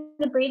during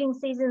the breeding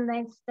season.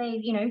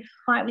 They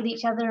fight with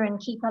each other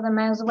and keep other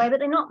males away, but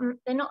they're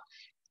not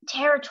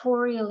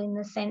territorial in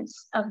the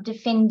sense of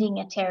defending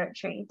a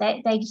territory.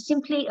 They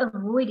simply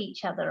avoid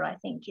each other, I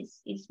think,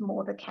 is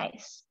more the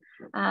case.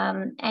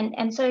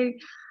 And so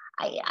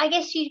I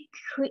guess you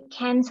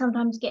can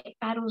sometimes get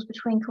battles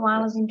between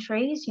koalas in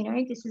trees.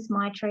 This is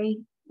my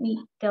tree,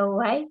 you go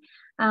away.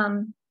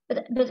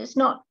 But it's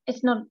not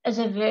as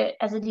overt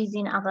as it is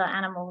in other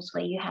animals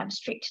where you have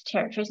strict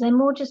territories. They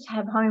more just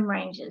have home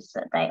ranges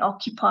that they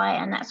occupy,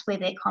 and that's where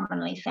they're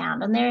commonly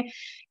found. And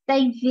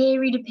they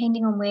vary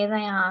depending on where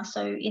they are.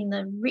 So in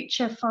the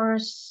richer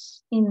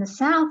forests in the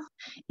south,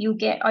 you'll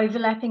get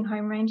overlapping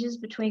home ranges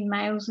between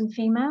males and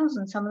females,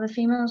 and some of the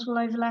females will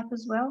overlap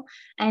as well.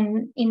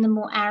 And in the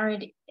more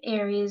arid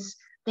areas,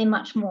 they're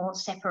much more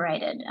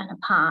separated and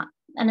apart.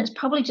 And it's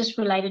probably just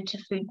related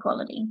to food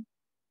quality.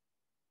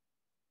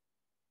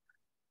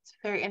 It's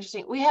very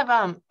interesting. We have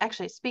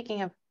actually,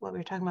 speaking of what we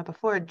were talking about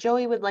before,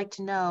 Joey would like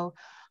to know,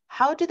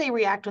 how do they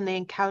react when they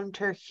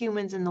encounter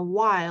humans in the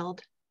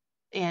wild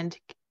and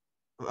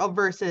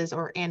versus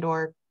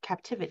or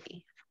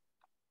captivity?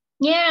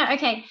 Yeah,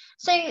 okay.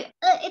 So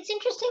it's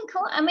interesting.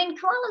 I mean,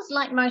 koalas,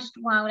 like most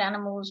wild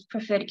animals,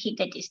 prefer to keep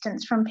their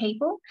distance from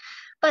people,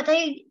 but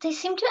they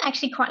seem to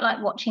actually quite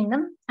like watching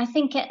them. I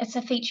think it's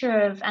a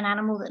feature of an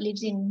animal that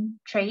lives in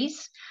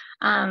trees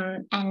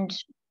and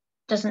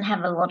doesn't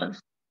have a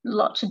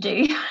lot to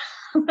do.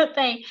 But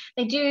they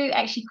do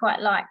actually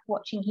quite like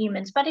watching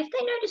humans. But if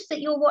they notice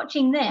that you're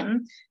watching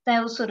them,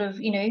 they'll sort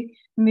of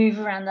move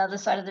around the other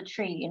side of the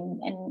tree,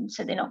 and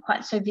so they're not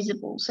quite so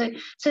visible. So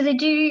they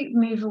do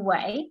move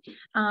away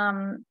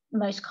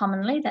most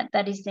commonly.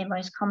 That is their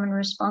most common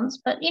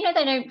response. But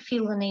they don't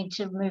feel the need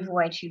to move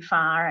away too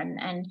far.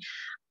 And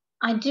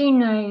I do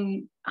know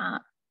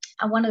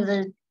one of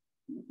the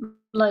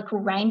local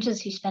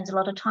rangers who spends a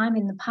lot of time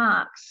in the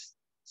parks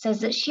says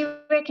that she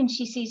reckons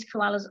she sees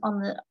koalas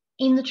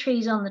in the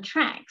trees on the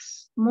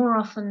tracks more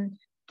often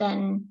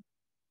than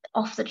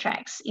off the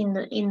tracks in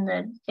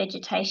the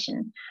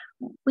vegetation,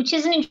 which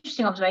is an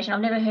interesting observation. I've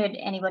never heard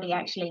anybody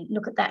actually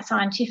look at that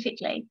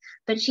scientifically,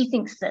 but she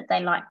thinks that they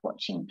like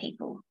watching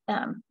people,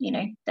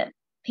 that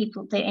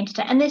people, they're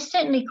entertained. And they're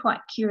certainly quite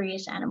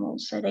curious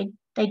animals, so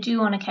they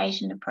do on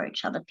occasion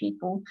approach other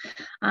people.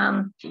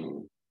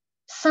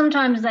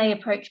 Sometimes they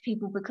approach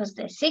people because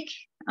they're sick.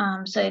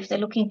 So if they're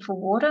looking for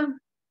water,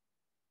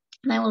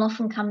 they will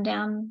often come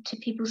down to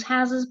people's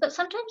houses, but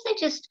sometimes they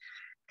just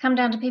come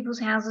down to people's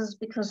houses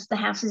because the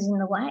house is in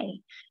the way,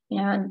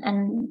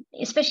 and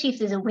especially if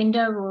there's a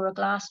window or a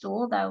glass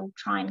door, they'll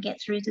try and get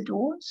through the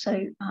door.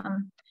 So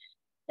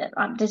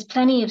there's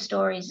plenty of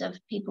stories of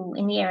people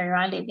in the area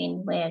I live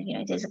in where,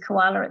 there's a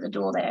koala at the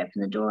door, they open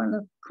the door and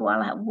the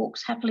koala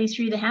walks happily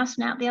through the house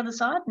and out the other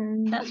side,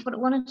 and that's what it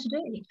wanted to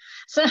do.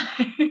 So,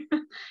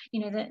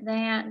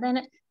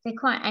 they're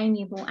quite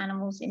amiable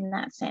animals in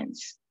that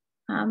sense.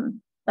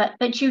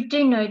 But you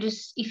do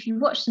notice, if you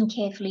watch them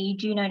carefully, you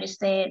do notice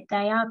they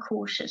are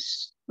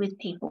cautious with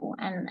people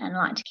and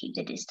like to keep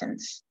their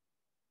distance.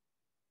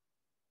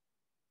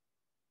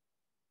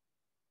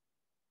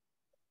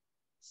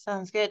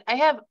 Sounds good. We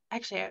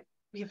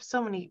have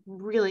so many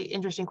really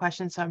interesting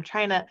questions, so I'm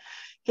trying to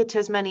get to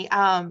as many.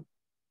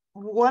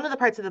 One of the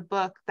parts of the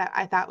book that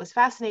I thought was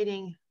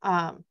fascinating,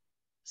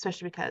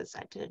 especially because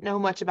I didn't know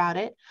much about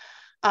it,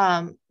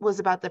 was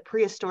about the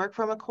prehistoric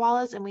form of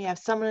koalas. And we have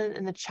someone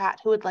in the chat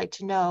who would like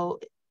to know,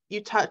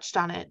 you touched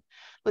on it,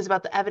 was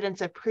about the evidence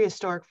of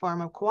prehistoric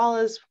form of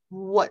koalas.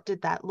 What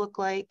did that look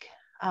like?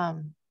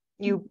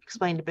 you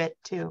explained a bit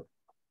too.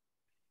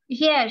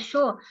 Yeah,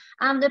 sure.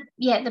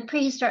 The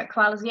prehistoric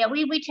koalas. Yeah,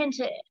 we tend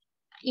to,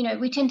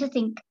 we tend to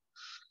think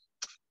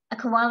a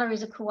koala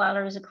is a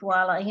koala is a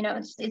koala.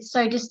 It's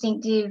so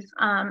distinctive,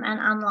 and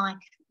unlike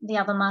the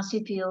other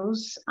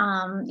marsupials.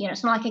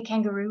 It's not like a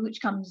kangaroo,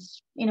 which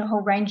comes in a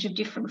whole range of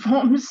different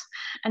forms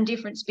and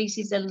different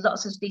species. There are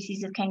lots of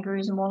species of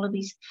kangaroos and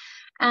wallabies.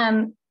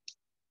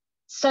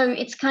 So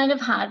it's kind of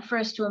hard for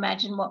us to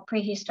imagine what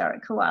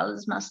prehistoric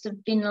koalas must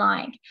have been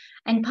like.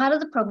 And part of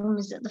the problem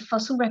is that the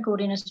fossil record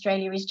in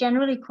Australia is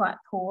generally quite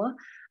poor.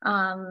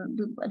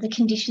 The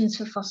conditions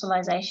for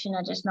fossilization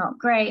are just not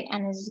great,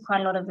 and there's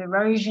quite a lot of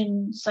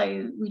erosion,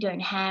 so we don't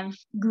have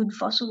good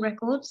fossil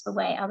records the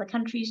way other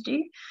countries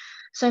do.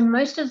 So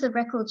most of the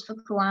records for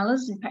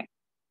koalas, in fact,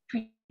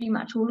 pretty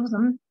much all of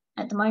them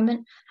at the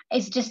moment,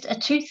 is just a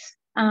tooth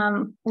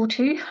or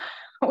two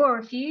or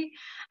a few,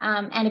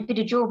 and a bit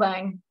of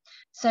jawbone.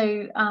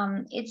 So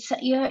it's,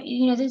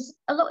 there's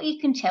a lot you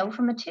can tell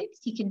from a tooth.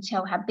 You can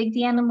tell how big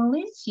the animal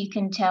is. You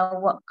can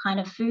tell what kind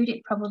of food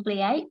it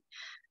probably ate.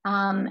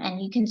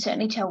 And you can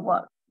certainly tell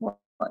what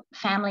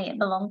family it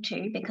belonged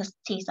to, because the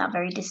teeth are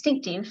very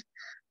distinctive.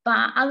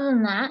 But other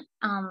than that,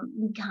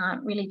 we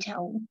can't really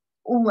tell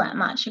all that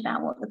much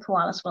about what the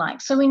koalas were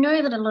like. So we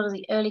know that a lot of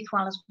the early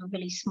koalas were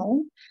really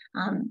small,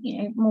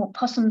 more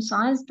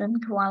possum-sized than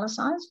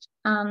koala-sized.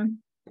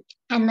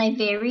 And they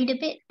varied a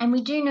bit. And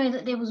we do know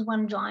that there was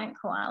one giant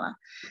koala.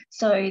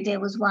 So there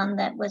was one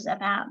that was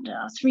about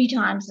 3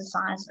 times the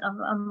size of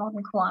a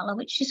modern koala,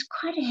 which is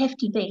quite a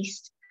hefty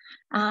beast.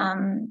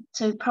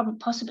 So probably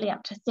possibly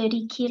up to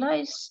 30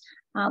 kilos,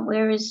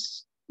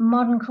 whereas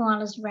modern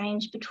koalas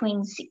range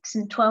between 6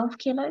 and 12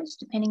 kilos,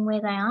 depending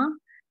where they are.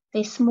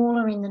 They're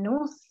smaller in the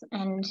north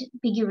and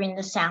bigger in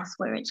the south,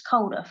 where it's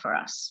colder for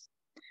us.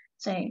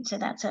 So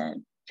that's a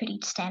pretty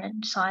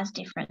standard size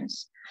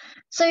difference.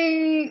 So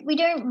we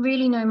don't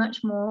really know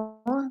much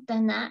more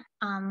than that.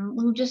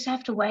 We'll just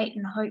have to wait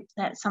and hope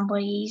that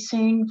somebody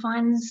soon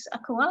finds a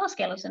koala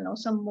skeleton or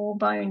some more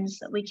bones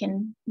that we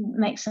can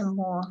make some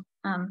more,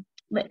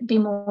 be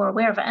more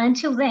aware of it. And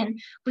until then,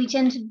 we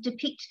tend to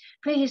depict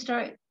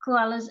prehistoric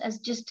koalas as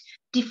just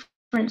different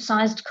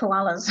sized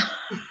koalas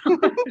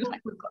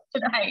like we've got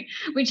today,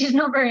 which is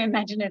not very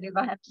imaginative,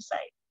 I have to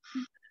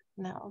say.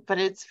 No, but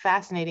it's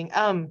fascinating.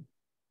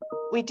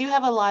 We do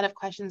have a lot of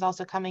questions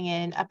also coming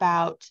in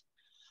about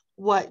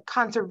what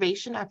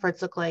conservation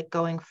efforts look like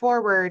going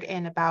forward,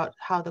 and about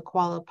how the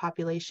koala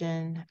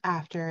population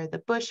after the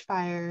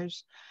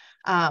bushfires,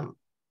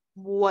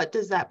 what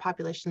does that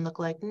population look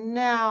like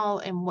now,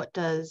 and what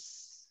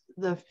does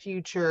the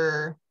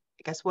future,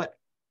 I guess,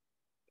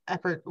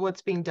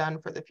 what's being done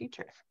for the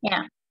future?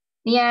 Yeah.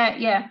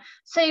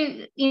 So,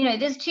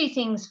 there's 2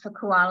 things for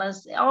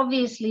koalas.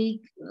 Obviously,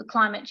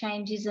 climate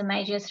change is a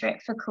major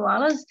threat for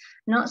koalas,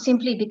 not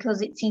simply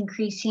because it's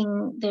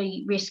increasing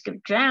the risk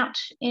of drought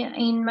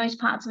in most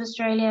parts of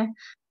Australia,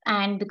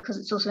 and because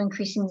it's also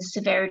increasing the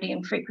severity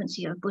and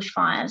frequency of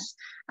bushfires.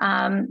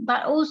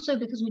 But also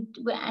because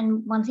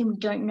and one thing we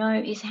don't know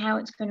is how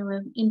it's going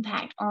to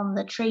impact on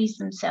the trees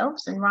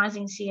themselves, and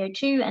rising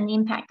CO2 and the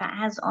impact that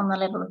has on the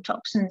level of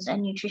toxins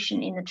and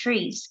nutrition in the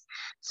trees.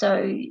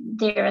 So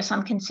there are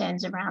some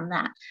concerns around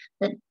that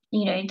the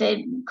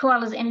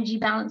koala's energy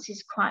balance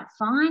is quite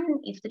fine.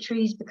 If the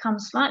trees become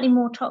slightly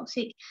more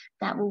toxic,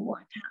 that will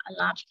wipe out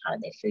a large part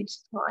of their food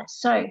supply.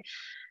 So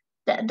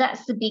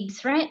that's the big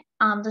threat.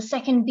 The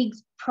second big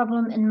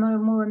problem, and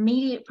more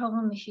immediate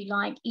problem, if you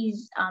like,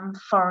 is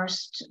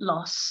forest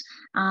loss.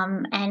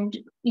 And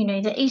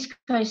the East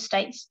Coast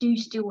states do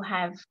still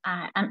have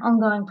an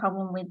ongoing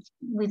problem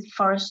with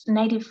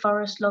native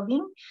forest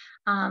logging,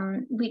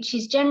 which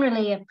is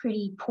generally a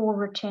pretty poor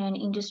return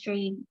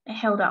industry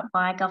held up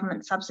by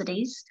government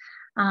subsidies.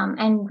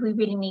 And we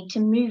really need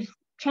to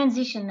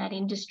transition that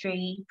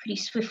industry pretty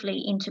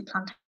swiftly into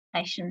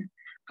plantation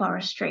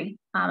forestry.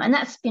 And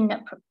that's been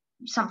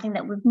something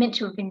that we've meant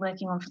to have been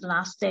working on for the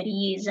last 30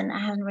 years, and it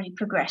hasn't really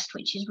progressed,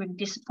 which is really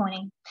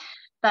disappointing.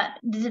 But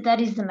that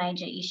is the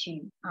major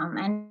issue,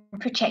 and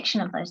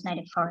protection of those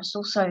native forests.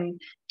 Also,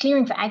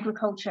 clearing for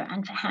agriculture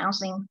and for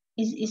housing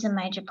is a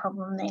major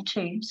problem there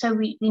too. So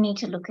we need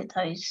to look at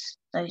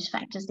those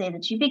factors. They're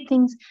the 2 big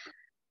things.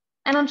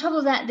 And on top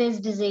of that, there's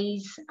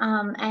disease,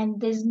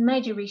 and there's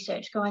major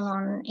research going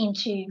on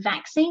into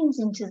vaccines,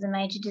 into the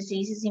major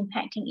diseases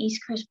impacting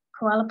East Coast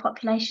koala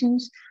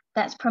populations.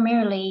 That's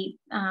primarily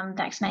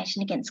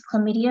vaccination against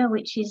chlamydia,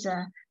 which is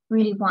a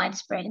really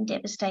widespread and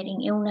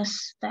devastating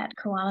illness that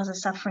koalas are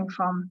suffering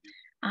from,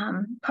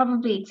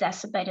 probably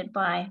exacerbated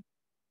by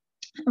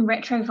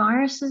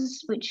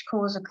retroviruses, which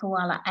cause a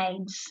koala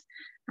AIDS.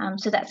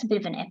 So that's a bit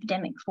of an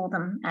epidemic for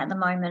them at the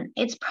moment.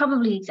 It's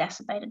probably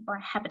exacerbated by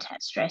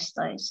habitat stress,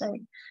 though. So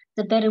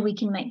the better we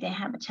can make their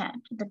habitat,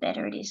 the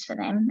better it is for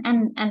them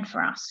and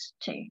for us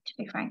too, to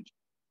be frank.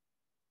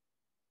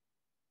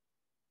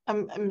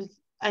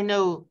 I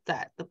know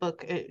that the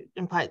book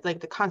implies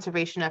like the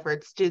conservation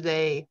efforts,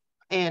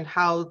 and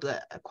how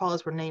the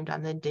koalas were named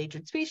on the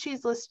endangered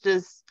species list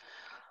is,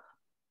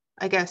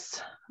 I guess,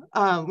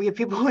 we have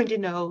people wanting to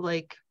know,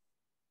 like,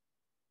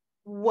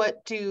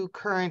 what do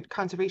current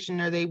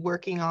conservation, are they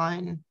working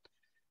on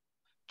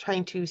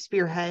trying to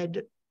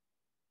spearhead,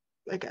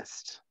 I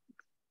guess,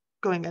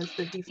 going as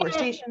the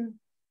deforestation?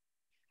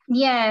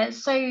 Yeah,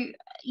 so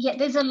yeah,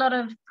 there's a lot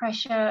of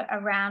pressure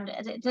around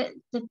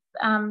the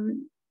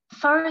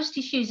forest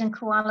issues, and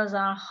koalas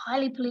are a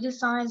highly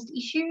politicized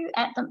issue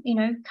at the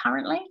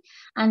currently,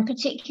 and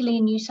particularly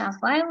in New South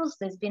Wales.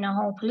 There's been a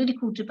whole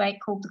political debate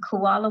called the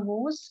Koala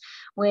Wars,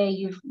 where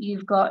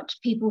you've got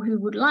people who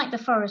would like the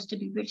forest to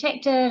be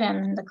protected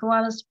and the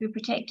koalas to be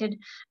protected,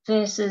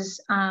 versus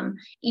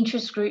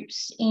interest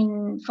groups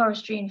in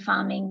forestry and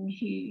farming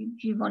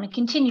who want to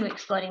continue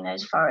exploiting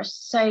those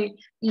forests. So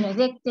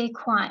they're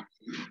quite,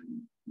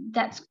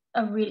 that's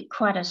a really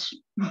quite a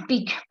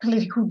big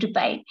political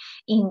debate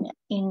in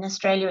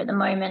Australia at the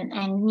moment.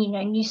 And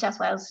New South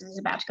Wales is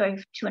about to go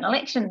to an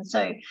election,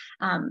 so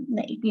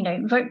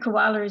vote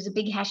koala is a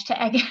big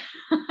hashtag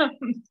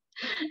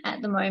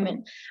at the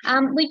moment.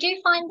 We do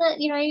find that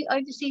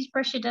overseas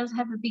pressure does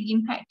have a big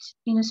impact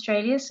in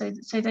Australia, so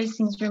those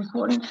things are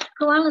important.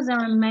 Koalas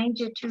are a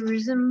major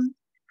tourism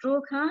draw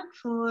card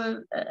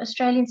for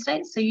Australian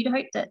states, so you'd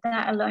hope that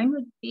alone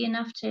would be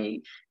enough to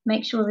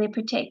make sure they're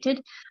protected.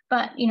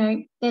 But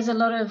there's a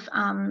lot of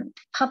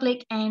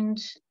public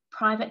and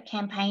private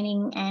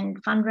campaigning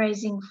and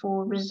fundraising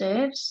for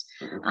reserves.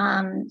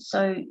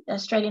 So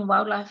Australian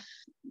Wildlife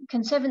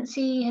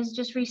Conservancy has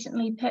just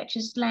recently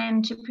purchased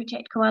land to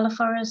protect koala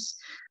forests.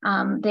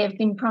 There have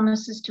been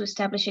promises to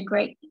establish a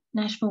great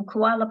national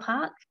koala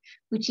park,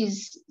 which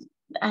is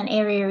an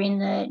area in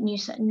the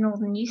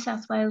northern New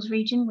South Wales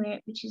region,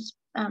 which is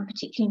a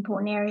particularly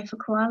important area for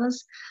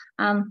koalas.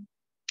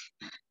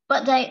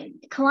 But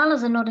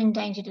koalas are not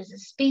endangered as a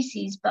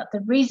species, but the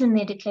reason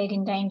they're declared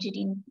endangered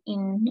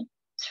in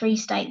 3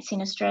 states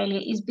in Australia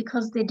is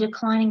because they're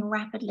declining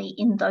rapidly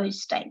in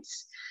those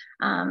states.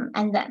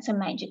 And that's a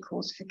major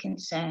cause for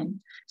concern.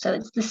 So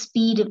it's the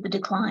speed of the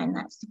decline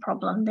that's the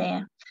problem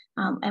there.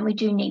 And we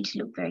do need to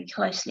look very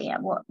closely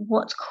at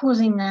what's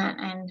causing that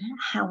and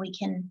how we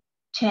can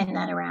turn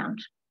that around.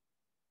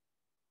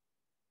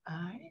 All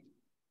right,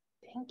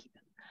 thank you.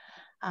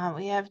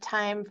 We have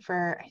time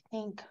for, I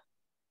think,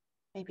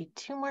 maybe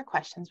 2 more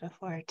questions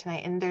before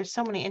tonight. And there's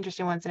so many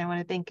interesting ones, and I want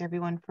to thank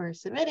everyone for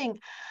submitting.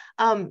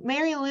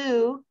 Mary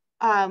Lou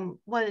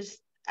wanted to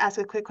ask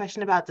a quick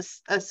question about the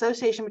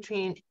association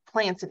between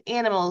plants and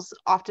animals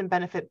often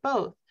benefit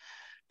both.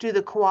 Do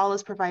the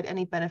koalas provide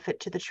any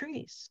benefit to the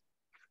trees?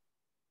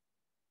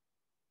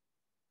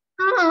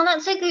 Oh,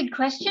 that's a good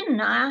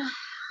question. I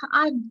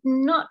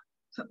don't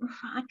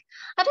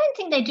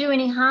think they do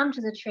any harm to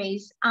the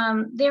trees.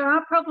 There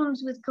are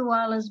problems with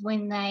koalas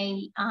when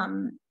they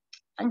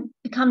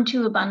become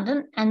too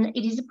abundant, and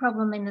it is a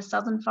problem in the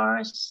southern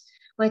forests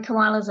where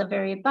koalas are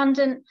very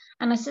abundant.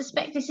 And I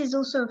suspect this is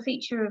also a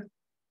feature of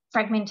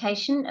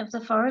fragmentation of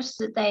the forest,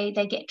 that they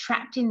get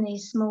trapped in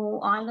these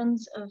small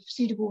islands of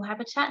suitable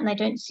habitat, and they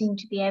don't seem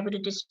to be able to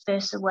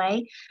disperse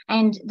away,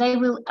 and they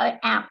will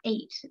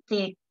out-eat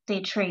their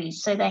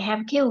trees. So they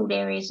have killed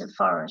areas of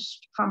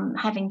forest from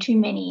having too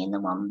many in the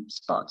one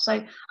spot.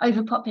 So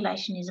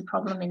overpopulation is a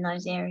problem in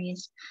those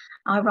areas,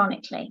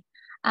 ironically.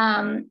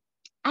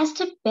 As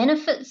to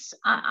benefits,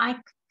 I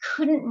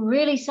couldn't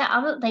really say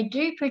other. They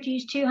do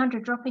produce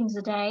 200 droppings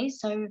a day,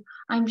 so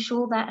I'm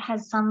sure that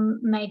has some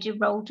major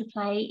role to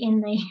play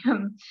in the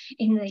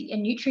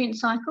nutrient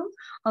cycle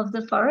of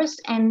the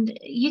forest. And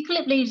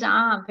eucalypt leaves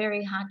are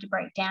very hard to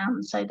break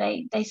down, so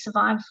they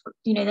survive.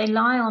 They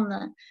lie on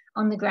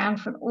the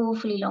ground for an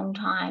awfully long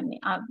time.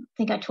 I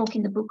think I talk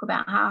in the book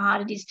about how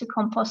hard it is to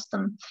compost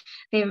them.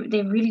 They're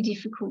really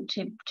difficult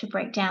to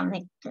break down.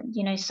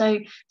 So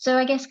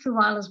I guess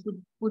koalas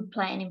would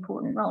play an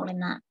important role in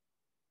that.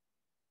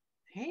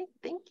 Okay,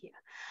 thank you.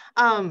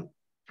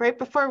 Right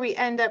before we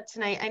end up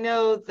tonight, I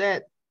know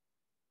that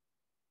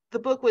the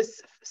book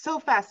was so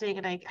fascinating,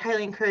 and I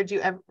highly encourage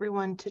you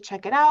everyone to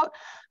check it out.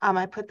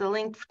 I put the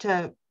link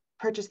to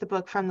purchase the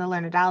book from the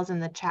Learned Owls in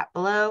the chat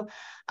below.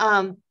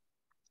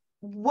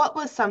 What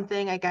was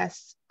something, I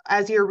guess,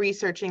 as you're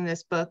researching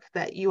this book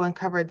that you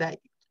uncovered that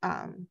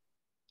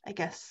I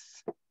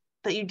guess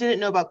that you didn't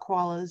know about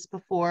koalas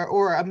before,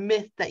 or a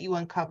myth that you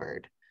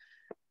uncovered?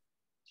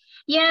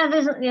 Yeah,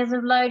 there's a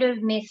load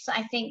of myths.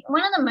 I think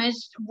one of the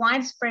most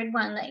widespread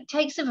one that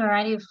takes a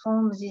variety of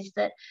forms is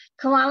that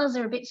koalas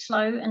are a bit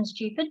slow and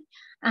stupid,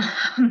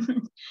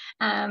 and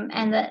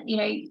that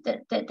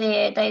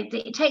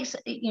it takes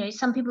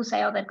some people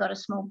say, oh, they've got a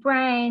small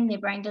brain, their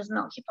brain doesn't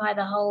occupy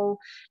the whole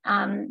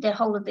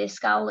of their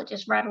skull, it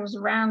just rattles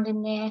around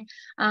in there,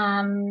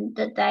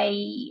 that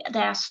they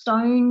are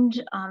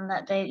stoned,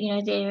 that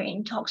they're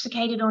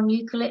intoxicated on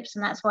eucalypts,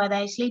 and that's why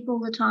they sleep all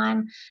the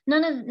time.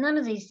 None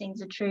of these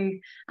things are true.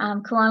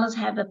 Koalas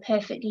have a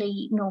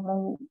perfectly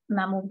normal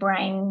mammal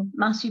brain,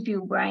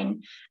 marsupial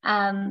brain,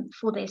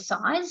 for their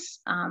size.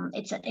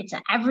 It's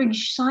an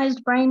average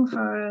sized brain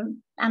for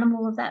an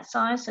animal of that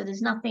size, so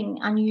there's nothing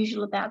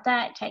unusual about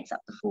that. It takes up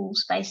the full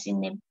space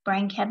in their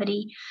brain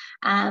cavity.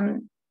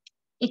 They're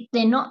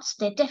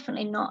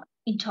definitely not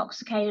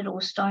intoxicated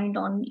or stoned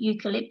on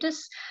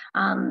eucalyptus.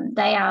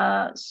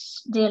 Their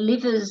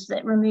livers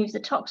that remove the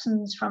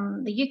toxins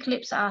from the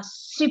eucalypts are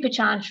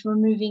supercharged for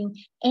removing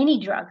any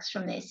drugs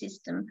from their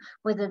system,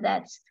 whether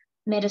that's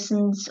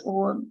medicines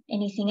or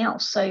anything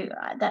else. So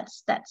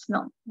that's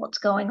not what's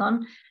going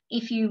on.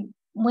 If you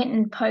went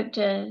and poked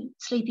a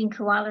sleeping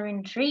koala in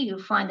a tree,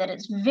 you'll find that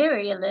it's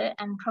very alert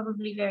and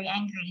probably very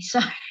angry.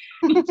 So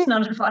it's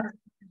not advisable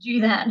to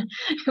do that.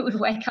 It would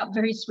wake up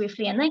very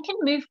swiftly, and they can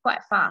move quite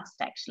fast,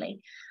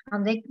 actually.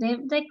 They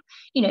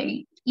you know,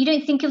 you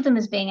don't think of them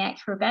as being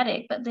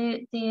acrobatic, but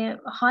they're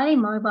highly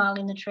mobile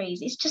in the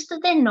trees. It's just that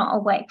they're not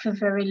awake for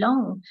very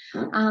long.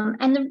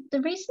 And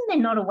the reason they're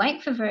not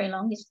awake for very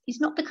long is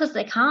not because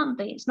they can't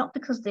be. It's not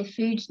because their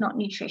food's not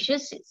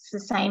nutritious. It's the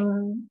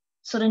same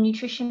sort of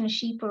nutrition a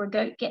sheep or a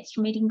goat gets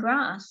from eating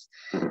grass.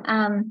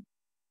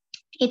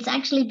 It's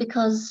actually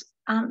because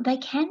they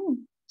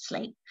can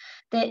sleep.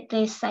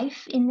 They're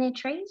safe in their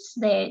trees.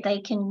 They've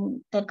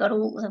got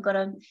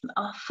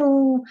a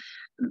full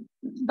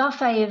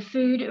buffet of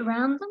food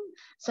around them.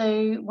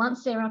 So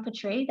once they're up a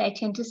tree, they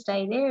tend to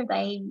stay there.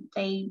 They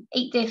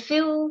eat their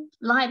fill,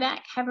 lie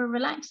back, have a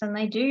relax, and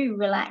they do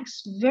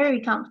relax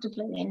very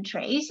comfortably in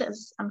trees,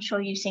 as I'm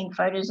sure you've seen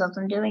photos of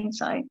them doing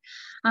so.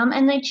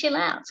 And they chill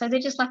out. So they're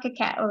just like a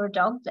cat or a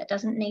dog that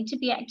doesn't need to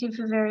be active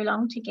for very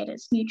long to get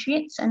its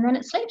nutrients, and then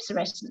it sleeps the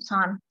rest of the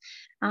time.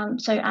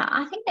 So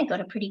I think they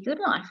got a pretty good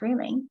life,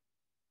 really.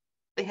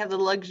 They have the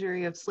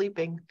luxury of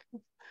sleeping.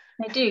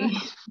 They do.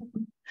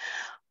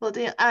 Well,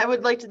 Dan, I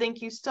would like to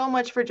thank you so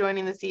much for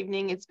joining this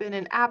evening. It's been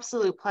an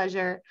absolute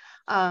pleasure.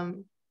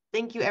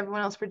 Thank you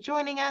everyone else for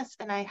joining us,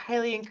 and I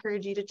highly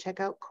encourage you to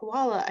check out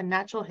Koala, A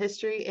Natural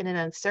History in an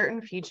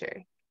Uncertain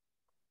Future.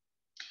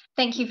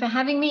 Thank you for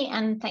having me,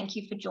 and thank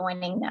you for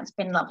joining. That's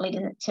been lovely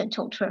to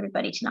talk to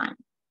everybody tonight.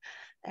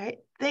 All right.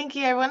 Thank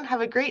you, everyone. Have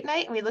a great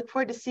night, and we look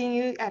forward to seeing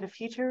you at a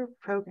future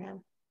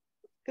program.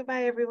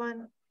 Goodbye,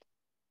 everyone.